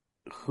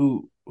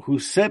who who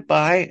sit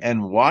by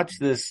and watch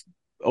this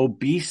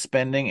obese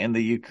spending in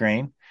the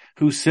Ukraine,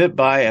 who sit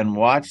by and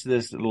watch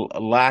this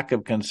lack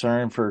of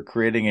concern for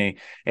creating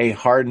a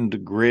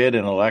hardened grid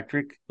and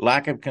electric,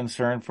 lack of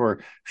concern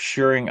for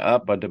shoring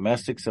up a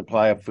domestic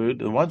supply of food.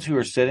 The ones who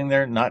are sitting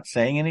there not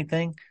saying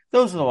anything,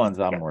 those are the ones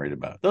I'm worried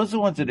about. Those are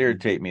the ones that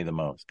irritate me the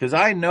most, because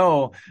I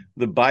know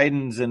the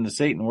Bidens and the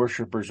Satan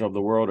worshipers of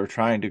the world are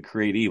trying to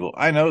create evil.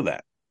 I know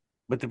that.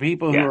 But the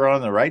people who are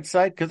on the right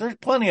side, because there's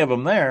plenty of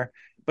them there,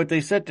 but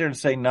they sit there and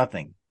say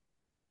nothing.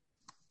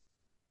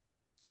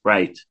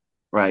 Right.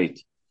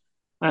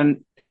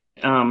 And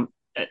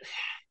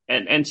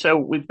and so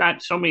we've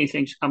got so many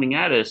things coming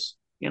at us.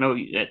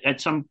 At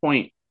some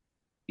point,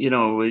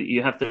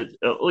 you have to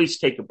at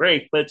least take a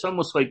break. But it's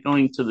almost like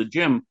going to the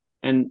gym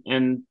and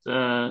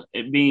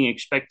being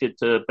expected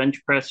to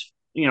bench press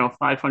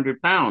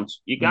 500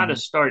 pounds. You got to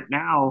start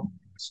now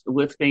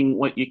lifting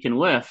what you can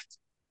lift,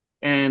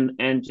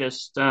 and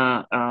just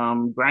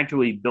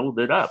gradually build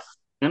it up.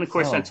 And of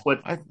course, that's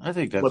what I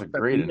think that's a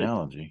great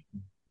analogy.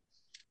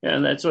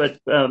 And that's what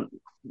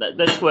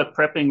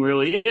prepping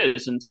really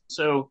is. And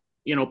so,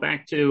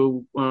 back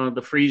to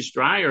the freeze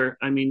dryer.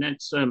 I mean,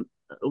 that's a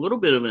little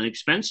bit of an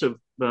expensive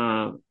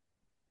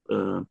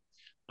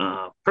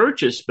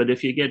purchase, but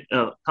if you get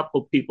a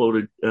couple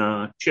people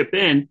to chip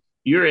in,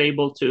 you're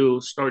able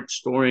to start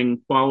storing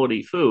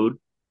quality food,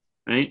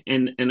 right?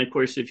 And of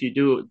course, if you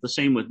do the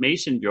same with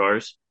mason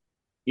jars,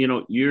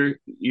 you're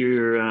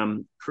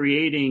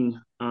creating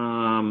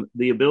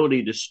the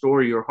ability to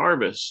store your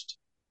harvest.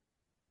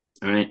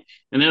 All right.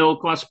 And it'll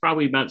cost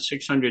probably about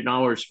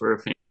 $600 for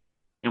a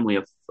family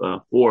of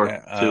four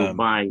to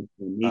buy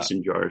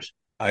mason jars.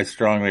 I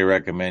strongly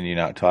recommend you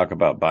not talk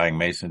about buying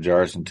mason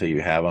jars until you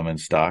have them in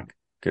stock,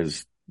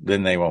 because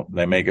then they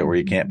make it where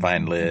you can't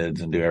find lids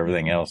and do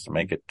everything else to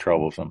make it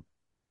troublesome.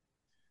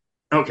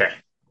 Okay.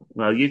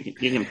 Well, you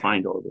can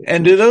find all this.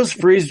 And do those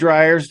freeze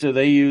dryers, do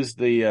they use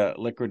the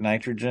liquid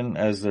nitrogen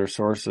as their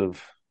source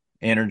of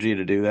energy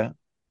to do that?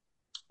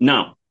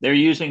 No, they're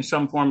using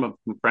some form of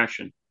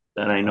compression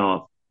that I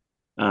know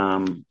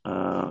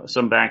of.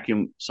 Some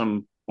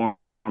form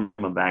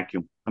of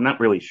vacuum. I'm not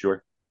really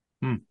sure.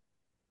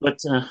 But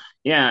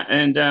yeah,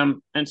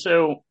 and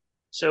so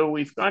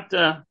we've got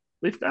a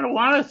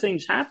lot of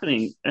things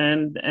happening,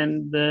 and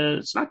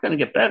it's not going to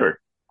get better.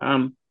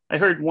 I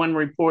heard one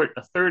report: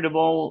 a third of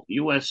all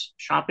U.S.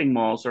 shopping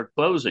malls are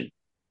closing.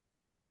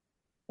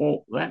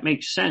 Well, that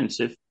makes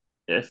sense.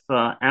 If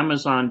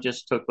Amazon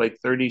just took like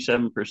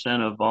 37%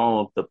 of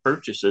all of the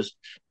purchases,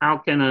 how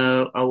can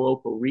a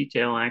local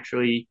retail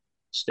actually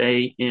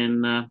stay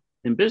in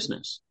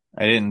business?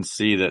 I didn't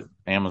see that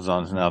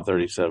Amazon's now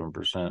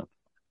 37%.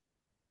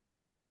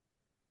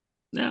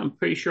 Yeah, I'm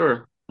pretty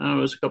sure. It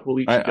was a couple of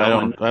weeks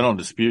ago. I don't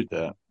dispute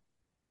that.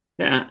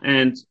 Yeah,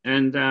 and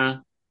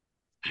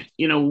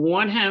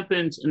what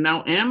happens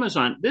now?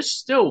 Amazon, this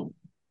still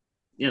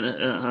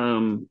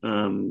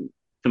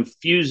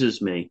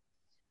confuses me.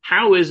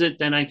 How is it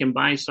that I can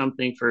buy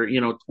something for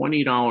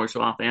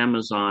 $20 off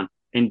Amazon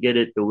and get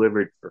it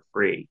delivered for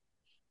free?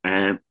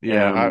 I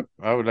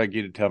would like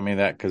you to tell me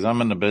that, because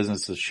I'm in the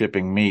business of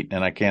shipping meat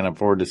and I can't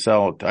afford to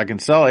sell. I can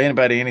sell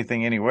anybody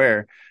anything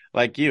anywhere.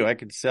 Like you, I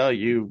could sell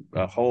you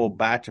a whole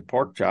batch of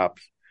pork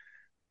chops,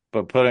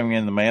 but putting them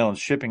in the mail and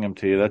shipping them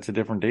to you, that's a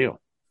different deal.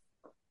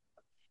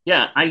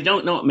 Yeah, I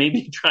don't know.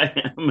 Maybe try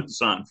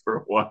Amazon for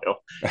a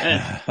while.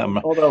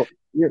 Although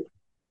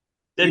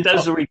it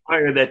does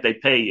require that they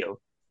pay you.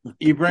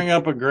 You bring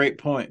up a great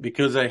point,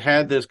 because I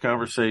had this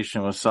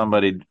conversation with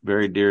somebody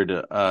very dear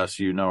to us.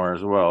 You know her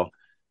as well.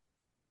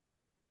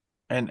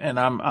 And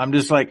I'm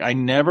just like, I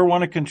never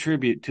want to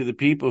contribute to the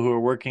people who are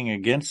working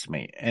against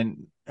me.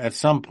 And at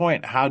some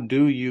point, how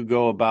do you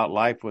go about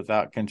life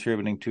without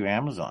contributing to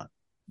Amazon?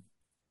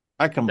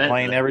 I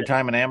complain every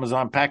time an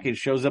Amazon package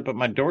shows up at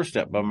my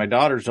doorstep, but my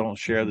daughters don't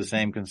share the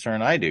same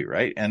concern I do,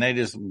 right? And they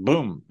just,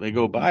 boom, they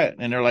go buy it.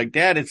 And they're like,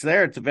 Dad, it's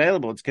there, it's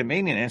available, it's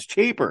convenient, and it's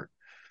cheaper.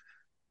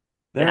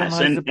 Therein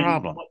lies the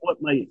problem.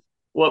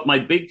 What my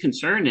big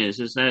concern is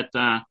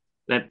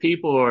that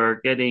people are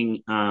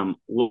getting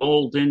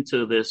lulled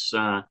into this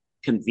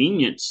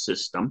convenience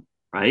system,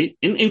 right?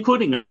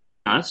 Including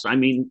us. I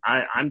mean,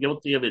 I'm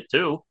guilty of it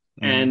too.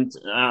 And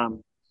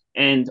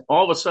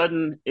all of a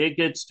sudden, it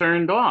gets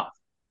turned off.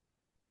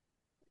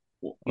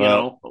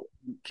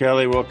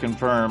 Kelly will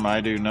confirm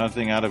I do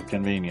nothing out of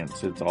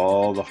convenience. It's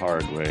all the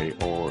hard way,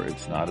 or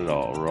it's not at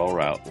all. Roll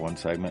route. One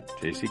segment.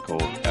 JC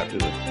Cole after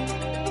this.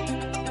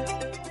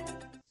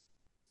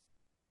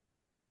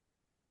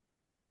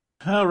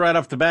 Right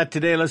off the bat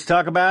today, let's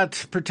talk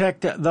about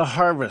protect the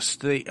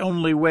harvest. The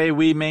only way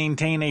we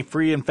maintain a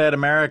free and fed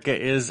America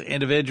is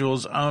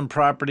individuals own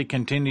property,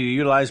 continue to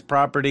utilize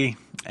property,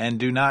 and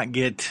do not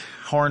get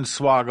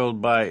hornswoggled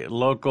by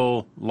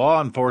local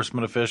law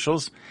enforcement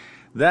officials.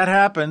 That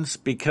happens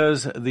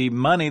because the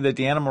money that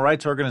the animal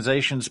rights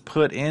organizations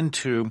put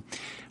into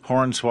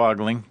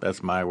hornswoggling,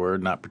 that's my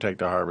word, not protect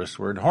the harvest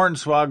word,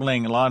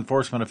 hornswoggling law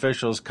enforcement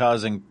officials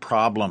causing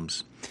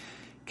problems.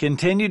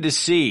 Continue to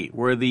see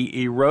where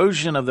the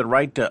erosion of the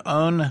right to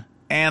own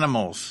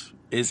animals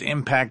is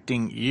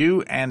impacting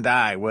you and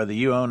I, whether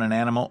you own an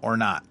animal or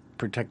not.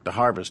 Protect the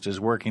Harvest is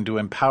working to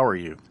empower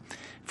you.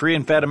 Free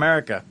and Fed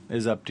America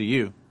is up to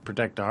you.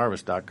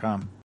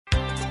 ProtectTheHarvest.com.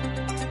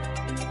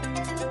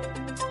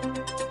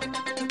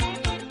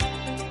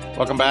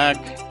 Welcome back.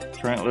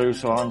 Trent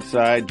Loos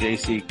alongside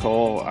J.C.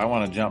 Cole. I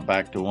want to jump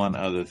back to one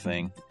other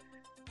thing.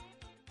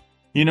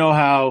 You know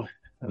how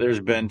there's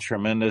been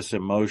tremendous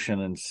emotion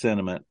and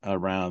sentiment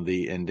around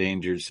the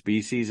Endangered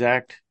Species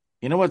Act?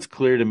 You know what's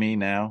clear to me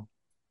now?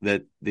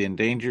 That the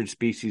Endangered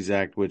Species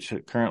Act, which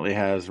currently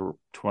has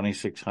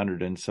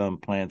 2,600 and some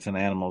plants and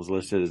animals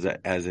listed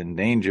as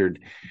endangered,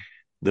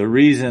 the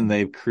reason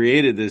they've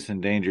created this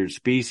Endangered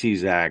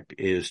Species Act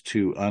is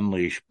to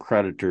unleash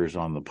predators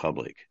on the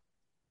public.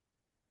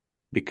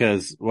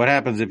 Because what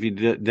happens if you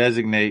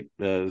designate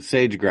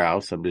sage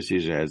grouse, I'm just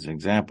using it as an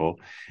example,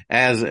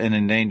 as an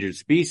endangered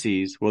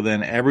species, well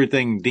then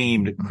everything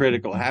deemed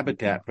critical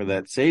habitat for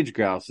that sage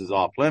grouse is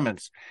off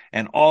limits.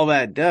 And all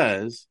that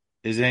does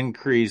is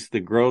increase the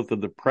growth of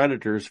the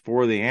predators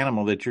for the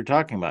animal that you're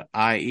talking about,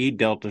 i.e.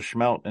 Delta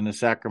smelt in the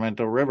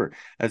Sacramento River.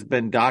 That's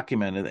been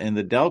documented in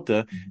the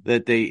Delta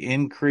that they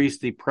increase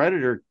the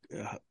predator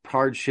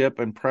hardship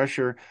and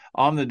pressure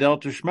on the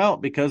Delta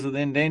smelt because of the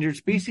Endangered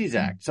Species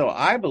Act. So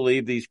I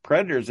believe these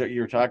predators that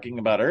you're talking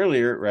about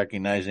earlier,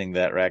 recognizing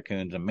that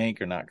raccoons and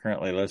mink are not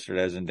currently listed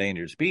as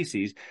endangered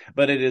species,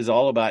 but it is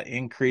all about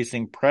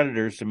increasing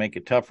predators to make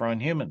it tougher on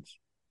humans.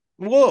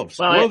 Wolves,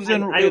 Well,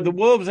 the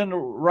wolves in the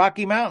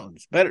Rocky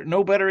Mountains.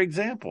 No better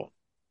example.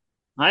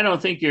 I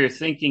don't think you're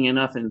thinking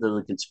enough into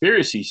the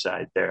conspiracy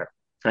side there,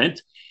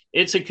 Trent.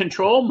 It's a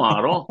control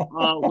model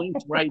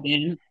linked right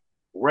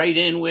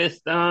in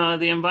with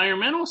the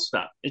environmental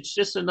stuff. It's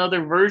just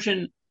another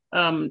version,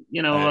 a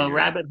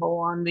rabbit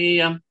hole on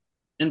the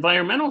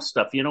environmental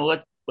stuff.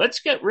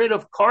 Let's get rid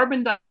of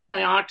carbon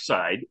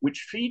dioxide,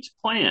 which feeds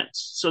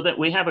plants, so that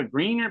we have a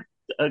greener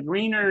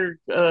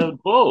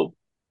globe.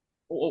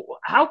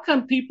 How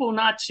come people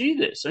not see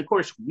this? Of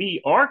course,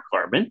 we are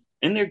carbon,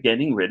 and they're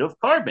getting rid of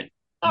carbon.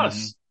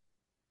 Us,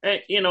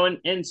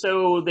 and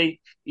so they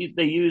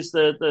use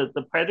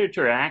the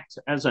Predator Act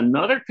as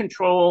another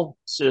control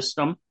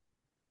system.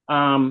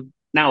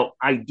 Now,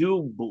 I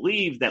do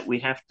believe that we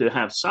have to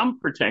have some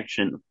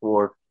protection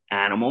for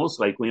animals,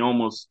 like we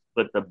almost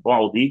let the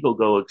bald eagle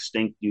go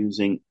extinct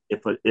using,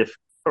 if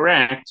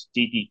correct,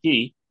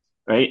 DDT,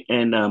 right?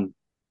 And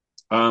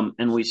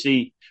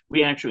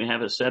we actually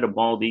have a set of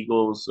bald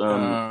eagles.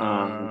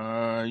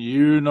 That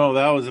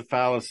was a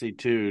fallacy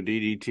too.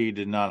 DDT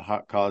did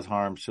not cause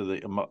harm to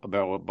the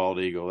bald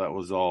eagle. That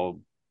was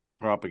all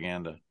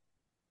propaganda.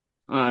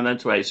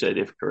 That's why I said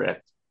if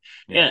correct.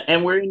 Yeah,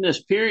 and we're in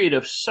this period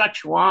of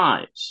such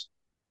lies.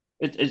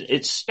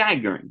 It's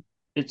staggering.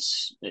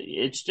 It's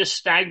just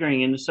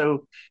staggering, and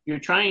so you're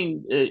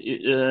trying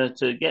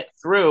to get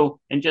through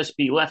and just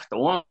be left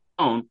alone,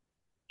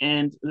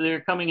 and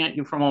they're coming at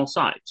you from all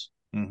sides.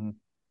 Mm-hmm.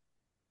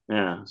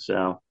 Yeah.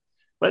 So,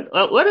 but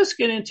let us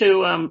get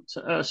into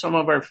some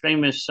of our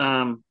famous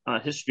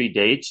history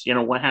dates.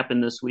 What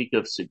happened this week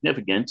of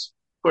significance.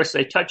 Of course,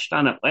 they touched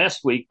on it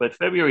last week, but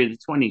February the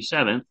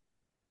 27th,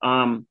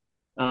 in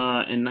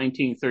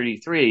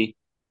 1933,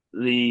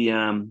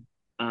 the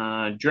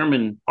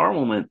German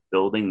Parliament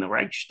building, the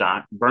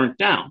Reichstag, burnt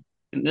down,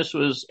 and this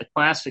was a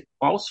classic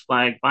false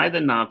flag by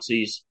the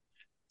Nazis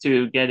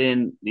to get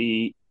in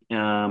the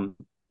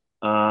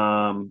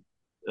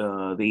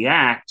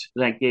act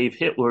that gave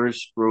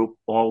Hitler's group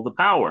all the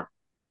power,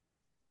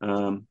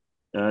 the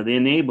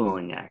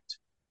Enabling Act,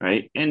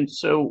 right? And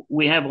so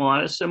we have a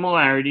lot of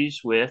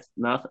similarities with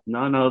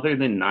none other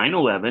than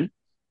 9/11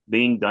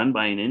 being done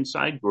by an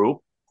inside group.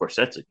 Of course,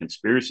 that's a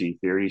conspiracy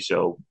theory,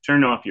 so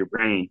turn off your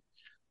brain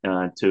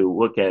to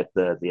look at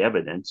the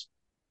evidence,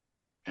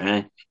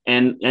 and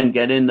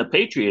get in the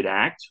Patriot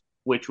Act,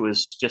 which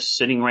was just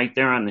sitting right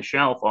there on the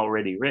shelf,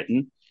 already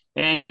written,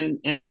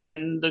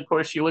 and of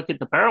course, you look at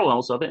the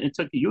parallels of it, and it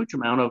took a huge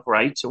amount of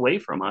rights away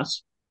from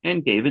us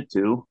and gave it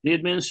to the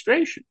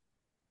administration.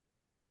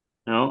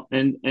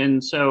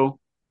 And so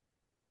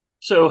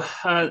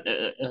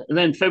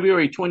then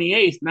February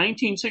 28th,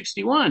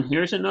 1961,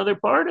 here's another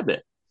part of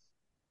it.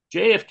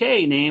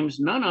 JFK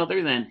names none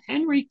other than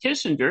Henry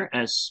Kissinger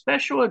as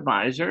special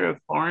advisor of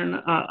foreign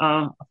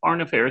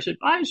affairs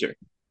advisor.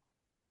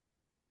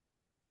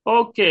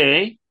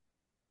 Okay.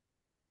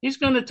 He's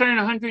going to turn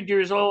 100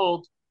 years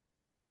old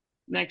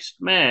next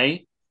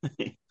May,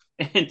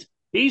 and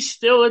he's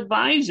still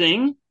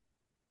advising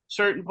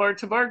certain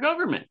parts of our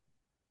government,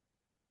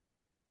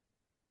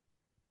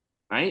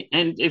 right?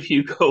 And if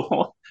you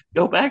go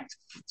back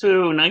to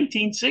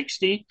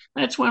 1960,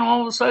 that's when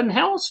all of a sudden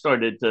hell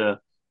started to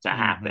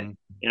happen,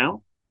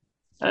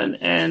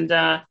 and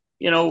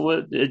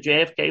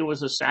JFK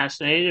was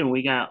assassinated, and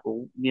we got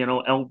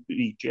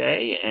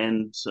LBJ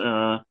and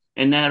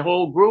that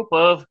whole group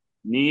of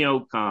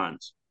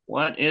neocons.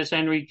 What is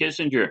Henry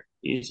Kissinger?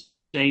 He's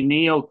a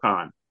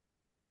neocon,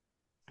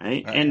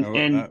 right?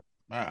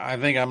 I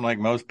think I'm like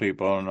most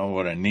people. I don't know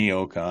what a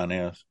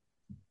neocon is.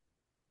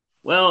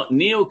 Well,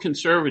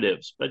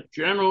 neoconservatives, but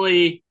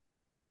generally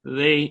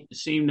they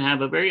seem to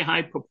have a very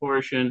high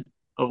proportion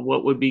of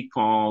what would be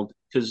called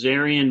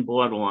Khazarian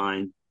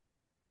bloodline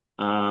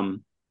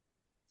um,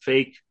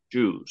 fake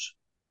Jews.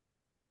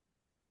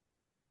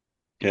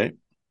 Okay.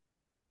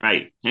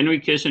 Right. Henry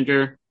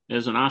Kissinger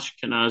is an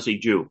Ashkenazi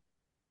Jew.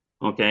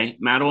 Okay.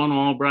 Madeleine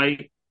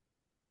Albright,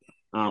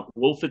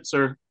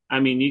 Wolfitzer. I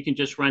mean, you can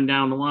just run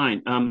down the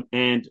line.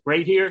 And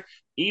right here,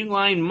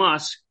 Elon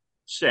Musk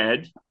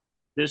said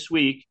this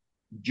week,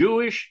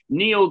 Jewish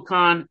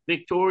neocon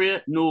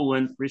Victoria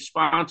Nuland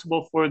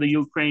responsible for the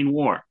Ukraine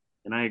war.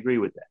 And I agree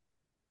with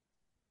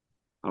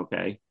that.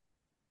 Okay.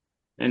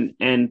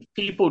 And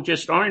people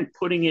just aren't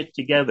putting it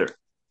together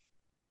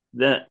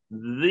that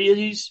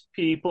these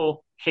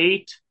people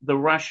hate the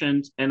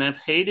Russians and have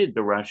hated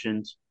the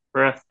Russians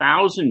for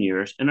 1,000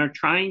 years and are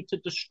trying to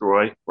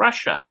destroy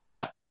Russia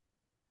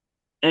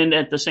and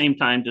at the same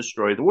time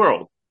destroy the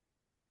world.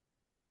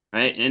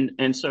 Right.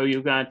 And so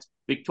you've got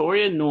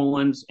Victoria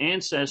Nuland's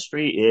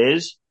ancestry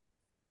is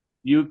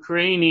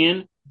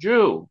Ukrainian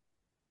Jew.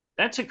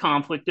 That's a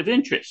conflict of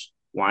interest.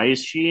 Why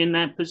is she in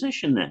that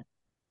position then?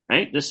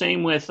 Right. The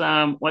same with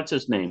what's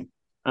his name?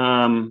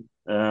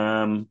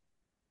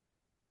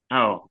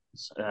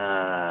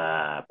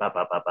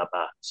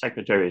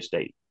 Secretary of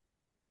State.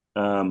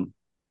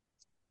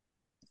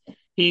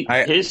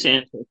 His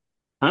answer,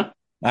 huh?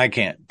 I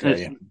can't tell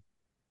you.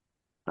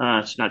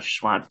 It's not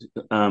Schwab.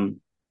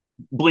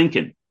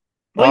 Blinken.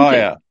 Oh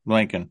yeah,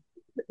 Blinken.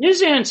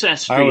 His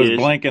ancestry I was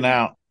blinking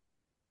out.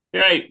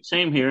 Right,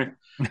 same here.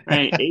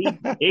 Right,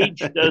 age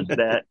does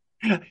that.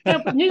 Yeah,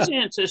 but his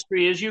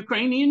ancestry is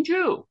Ukrainian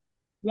Jew.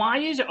 Why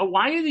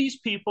are these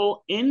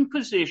people in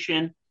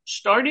position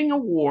starting a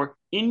war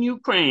in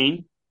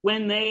Ukraine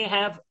when they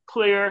have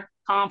clear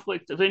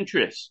conflict of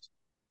interest?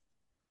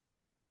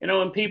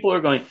 And people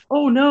are going,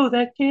 oh no,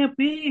 that can't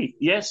be.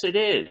 Yes, it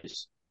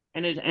is.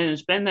 And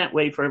it's been that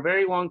way for a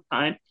very long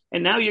time.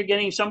 And now you're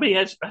getting somebody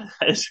as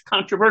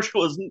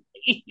controversial as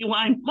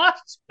Elon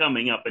Musk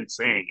coming up and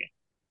saying it.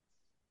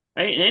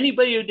 Right? And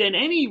anybody who did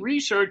any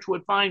research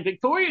would find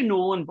Victoria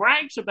Nuland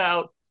brags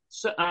about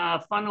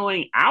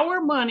funneling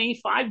our money,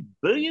 $5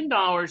 billion,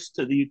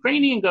 to the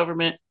Ukrainian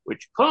government,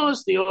 which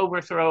caused the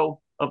overthrow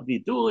of the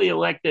duly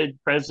elected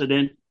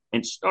president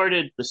and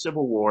started the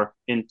civil war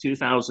in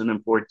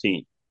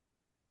 2014.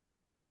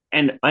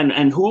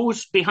 And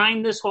who's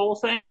behind this whole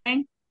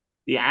thing?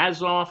 The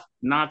Azov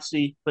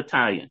Nazi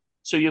Battalion.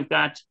 So you've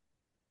got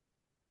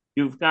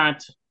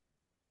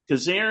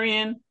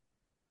Khazarian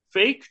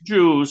fake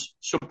Jews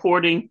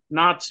supporting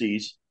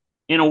Nazis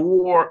in a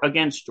war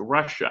against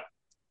Russia.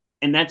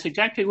 And that's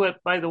exactly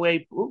what, by the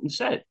way, Putin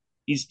said.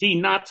 He's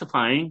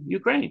denazifying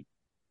Ukraine.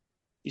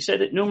 He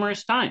said it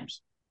numerous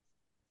times.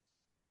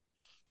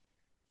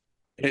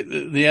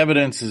 The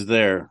evidence is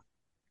there.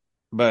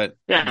 But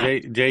yeah.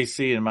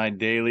 JC, in my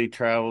daily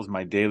travels,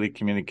 my daily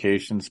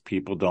communications,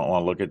 people don't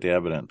want to look at the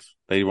evidence.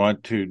 They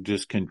want to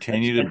just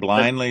continue to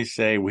blindly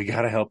say, we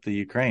got to help the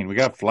Ukraine. We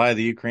got to fly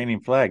the Ukrainian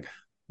flag.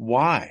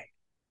 Why?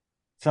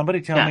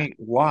 Somebody tell me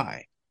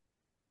why.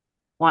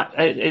 What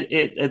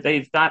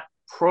they've got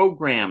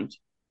programmed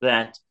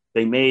that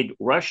they made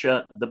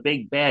Russia the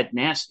big bad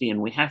nasty,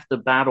 and we have to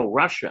battle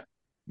Russia.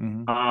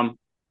 Mm-hmm.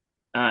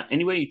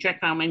 Anyway, you check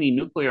how many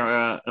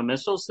nuclear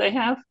missiles they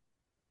have.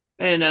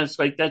 And it's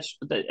like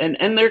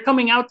and they're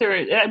coming out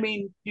there. I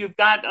mean, you've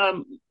got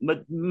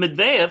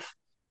Medvedev,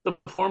 the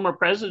former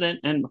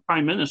president and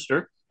prime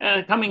minister,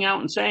 coming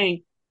out and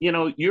saying,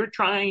 your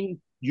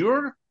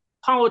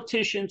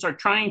politicians are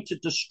trying to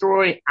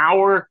destroy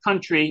our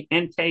country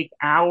and take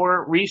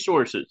our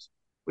resources,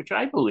 which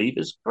I believe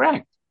is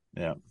correct.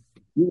 Yeah.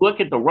 You look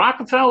at the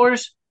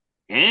Rockefellers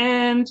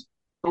and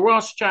the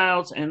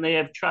Rothschilds, and they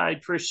have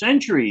tried for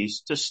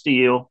centuries to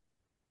steal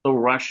the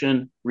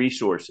Russian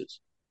resources.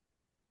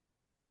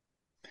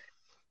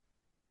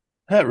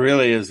 That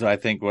really is, I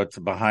think, what's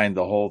behind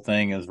the whole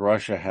thing is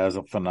Russia has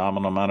a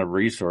phenomenal amount of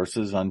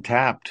resources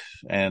untapped,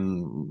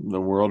 and the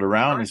world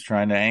around is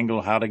trying to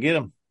angle how to get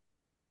them.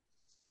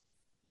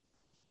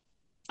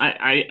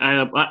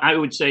 I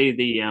would say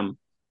the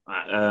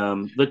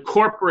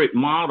corporate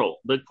model,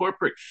 the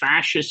corporate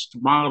fascist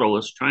model,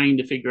 is trying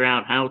to figure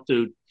out how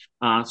to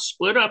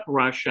split up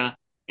Russia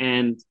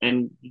and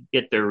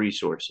get their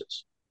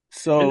resources.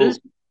 So and this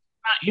is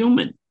not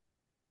human.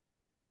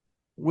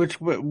 Which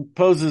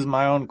poses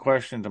my own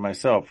question to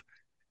myself.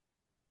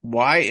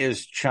 Why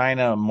is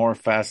China more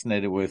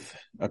fascinated with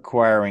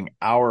acquiring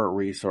our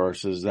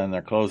resources than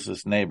their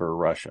closest neighbor,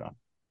 Russia?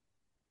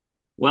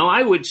 Well,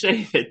 I would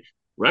say that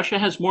Russia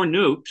has more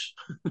nukes,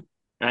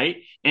 right?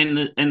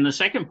 And the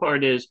second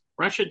part is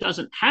Russia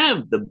doesn't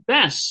have the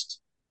best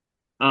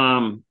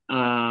breadbasket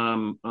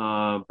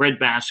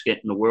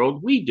in the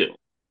world. We do.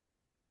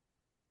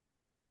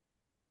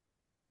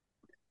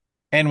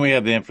 And we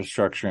have the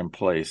infrastructure in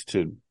place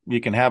you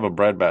can have a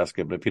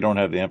breadbasket, but if you don't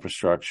have the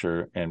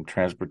infrastructure and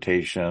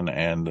transportation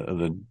and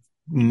the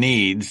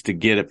needs to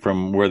get it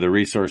from where the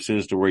resource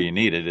is to where you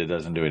need it, it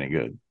doesn't do any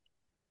good.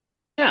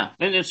 Yeah.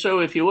 And so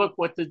if you look,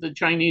 what did the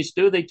Chinese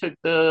do? They took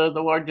the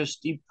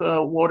largest deep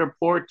water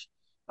port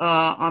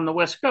on the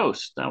West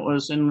Coast. That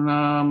was in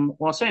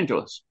Los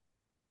Angeles.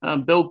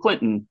 Bill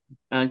Clinton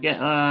gave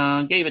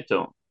it to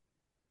him.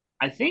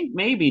 I think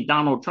maybe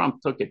Donald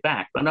Trump took it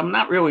back, but I'm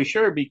not really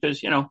sure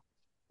because,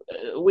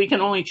 we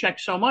can only check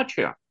so much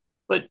here.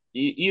 But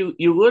you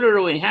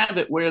literally have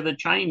it where the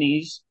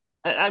Chinese,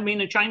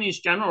 the Chinese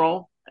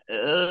general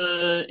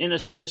in a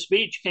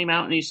speech came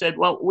out and he said,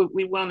 well,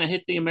 we want to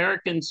hit the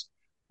Americans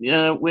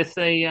with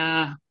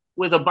a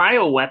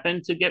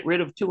bioweapon to get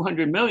rid of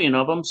 200 million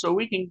of them so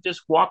we can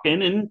just walk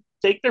in and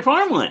take their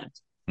farmland.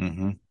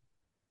 Mm-hmm.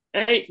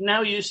 Hey,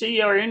 now you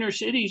see our inner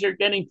cities are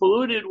getting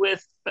polluted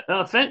with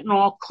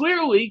fentanyl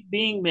clearly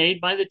being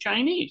made by the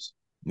Chinese.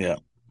 Yeah.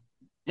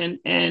 And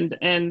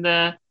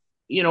a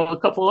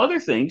couple other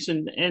things.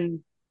 And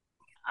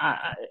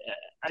I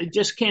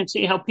just can't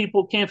see how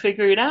people can't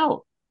figure it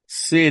out.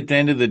 See, at the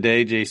end of the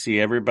day,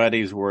 JC,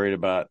 everybody's worried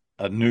about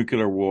a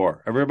nuclear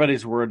war.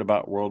 Everybody's worried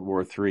about World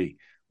War III.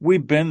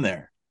 We've been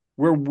there.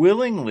 We're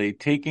willingly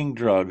taking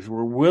drugs.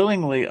 We're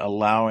willingly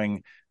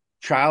allowing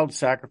child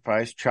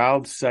sacrifice,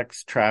 child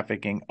sex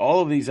trafficking,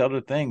 all of these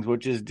other things,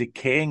 which is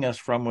decaying us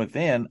from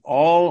within,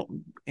 all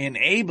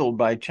enabled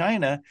by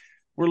China.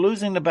 We're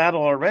losing the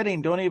battle already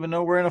and don't even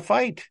know we're in a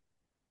fight.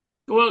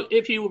 Well,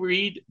 if you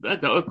read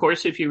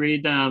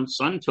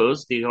Sun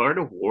Tzu's The Art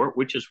of War,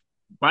 which is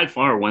by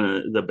far one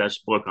of the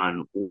best book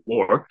on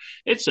war,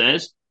 it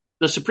says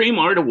the supreme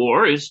art of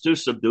war is to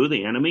subdue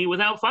the enemy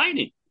without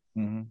fighting.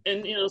 Mm-hmm.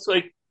 And it's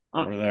like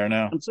we're there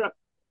now.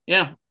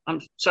 I'm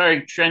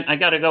sorry, Trent. I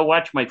got to go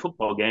watch my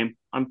football game.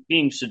 I'm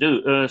being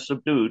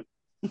subdued.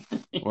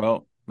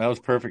 Well, that was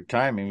perfect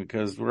timing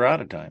because we're out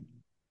of time.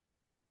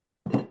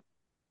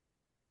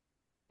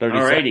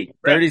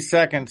 30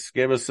 seconds.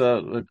 Give us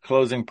a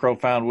closing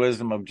profound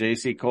wisdom of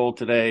J.C. Cole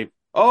today.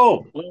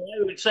 Oh, well,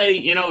 I would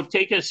say,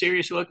 take a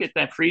serious look at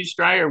that freeze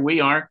dryer.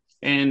 We are.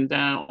 And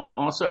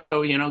also,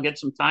 get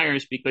some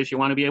tires because you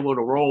want to be able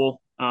to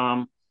roll.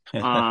 And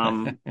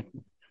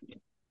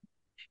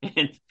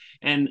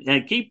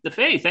keep the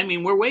faith. I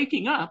mean, we're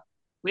waking up.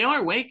 We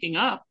are waking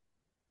up.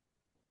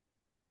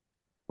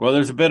 Well,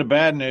 there's a bit of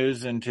bad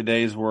news in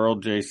today's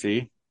world,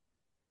 JC.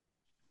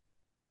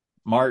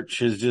 March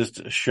has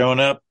just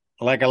shown up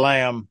like a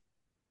lamb.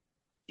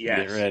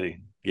 Yes.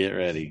 Get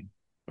ready.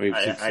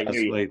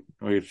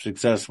 We've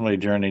successfully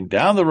journeyed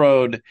down the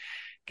road,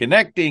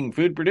 connecting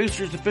food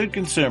producers to food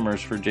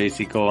consumers. For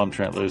JC Cole, I'm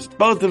Trent Lewis.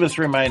 Both of us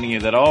reminding you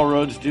that all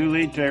roads do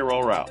lead to a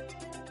roll route.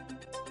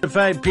 The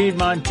Certified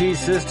Piedmontese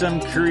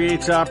system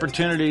creates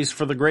opportunities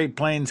for the Great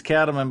Plains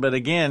cattlemen, but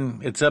again,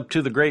 it's up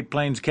to the Great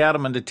Plains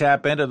cattlemen to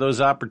tap into those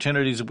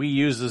opportunities. We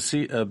use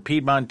the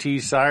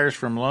Piedmontese sires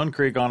from Lone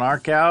Creek on our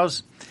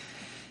cows.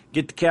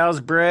 Get the cows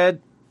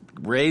bred,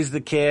 raise the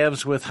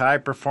calves with high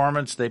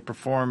performance. They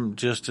perform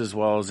just as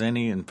well as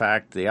any. In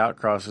fact, the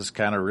outcross is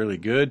kind of really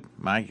good.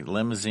 My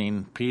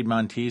Limousine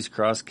Piedmontese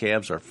cross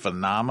calves are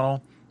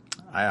phenomenal.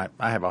 I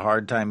have a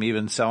hard time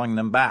even selling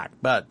them back.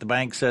 But the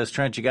bank says,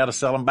 Trent, you got to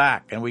sell them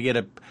back. And we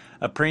get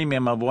a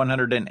premium of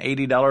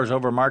 $180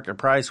 over market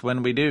price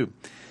when we do.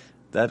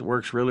 That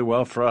works really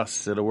well for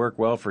us. It'll work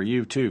well for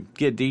you, too.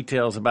 Get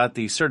details about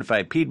the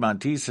Certified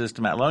Piedmontese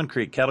system at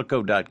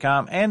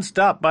LoneCreekCattleCo.com and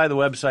stop by the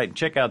website and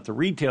check out the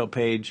retail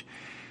page,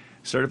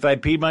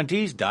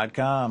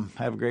 CertifiedPiedmontese.com.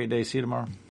 Have a great day. See you tomorrow.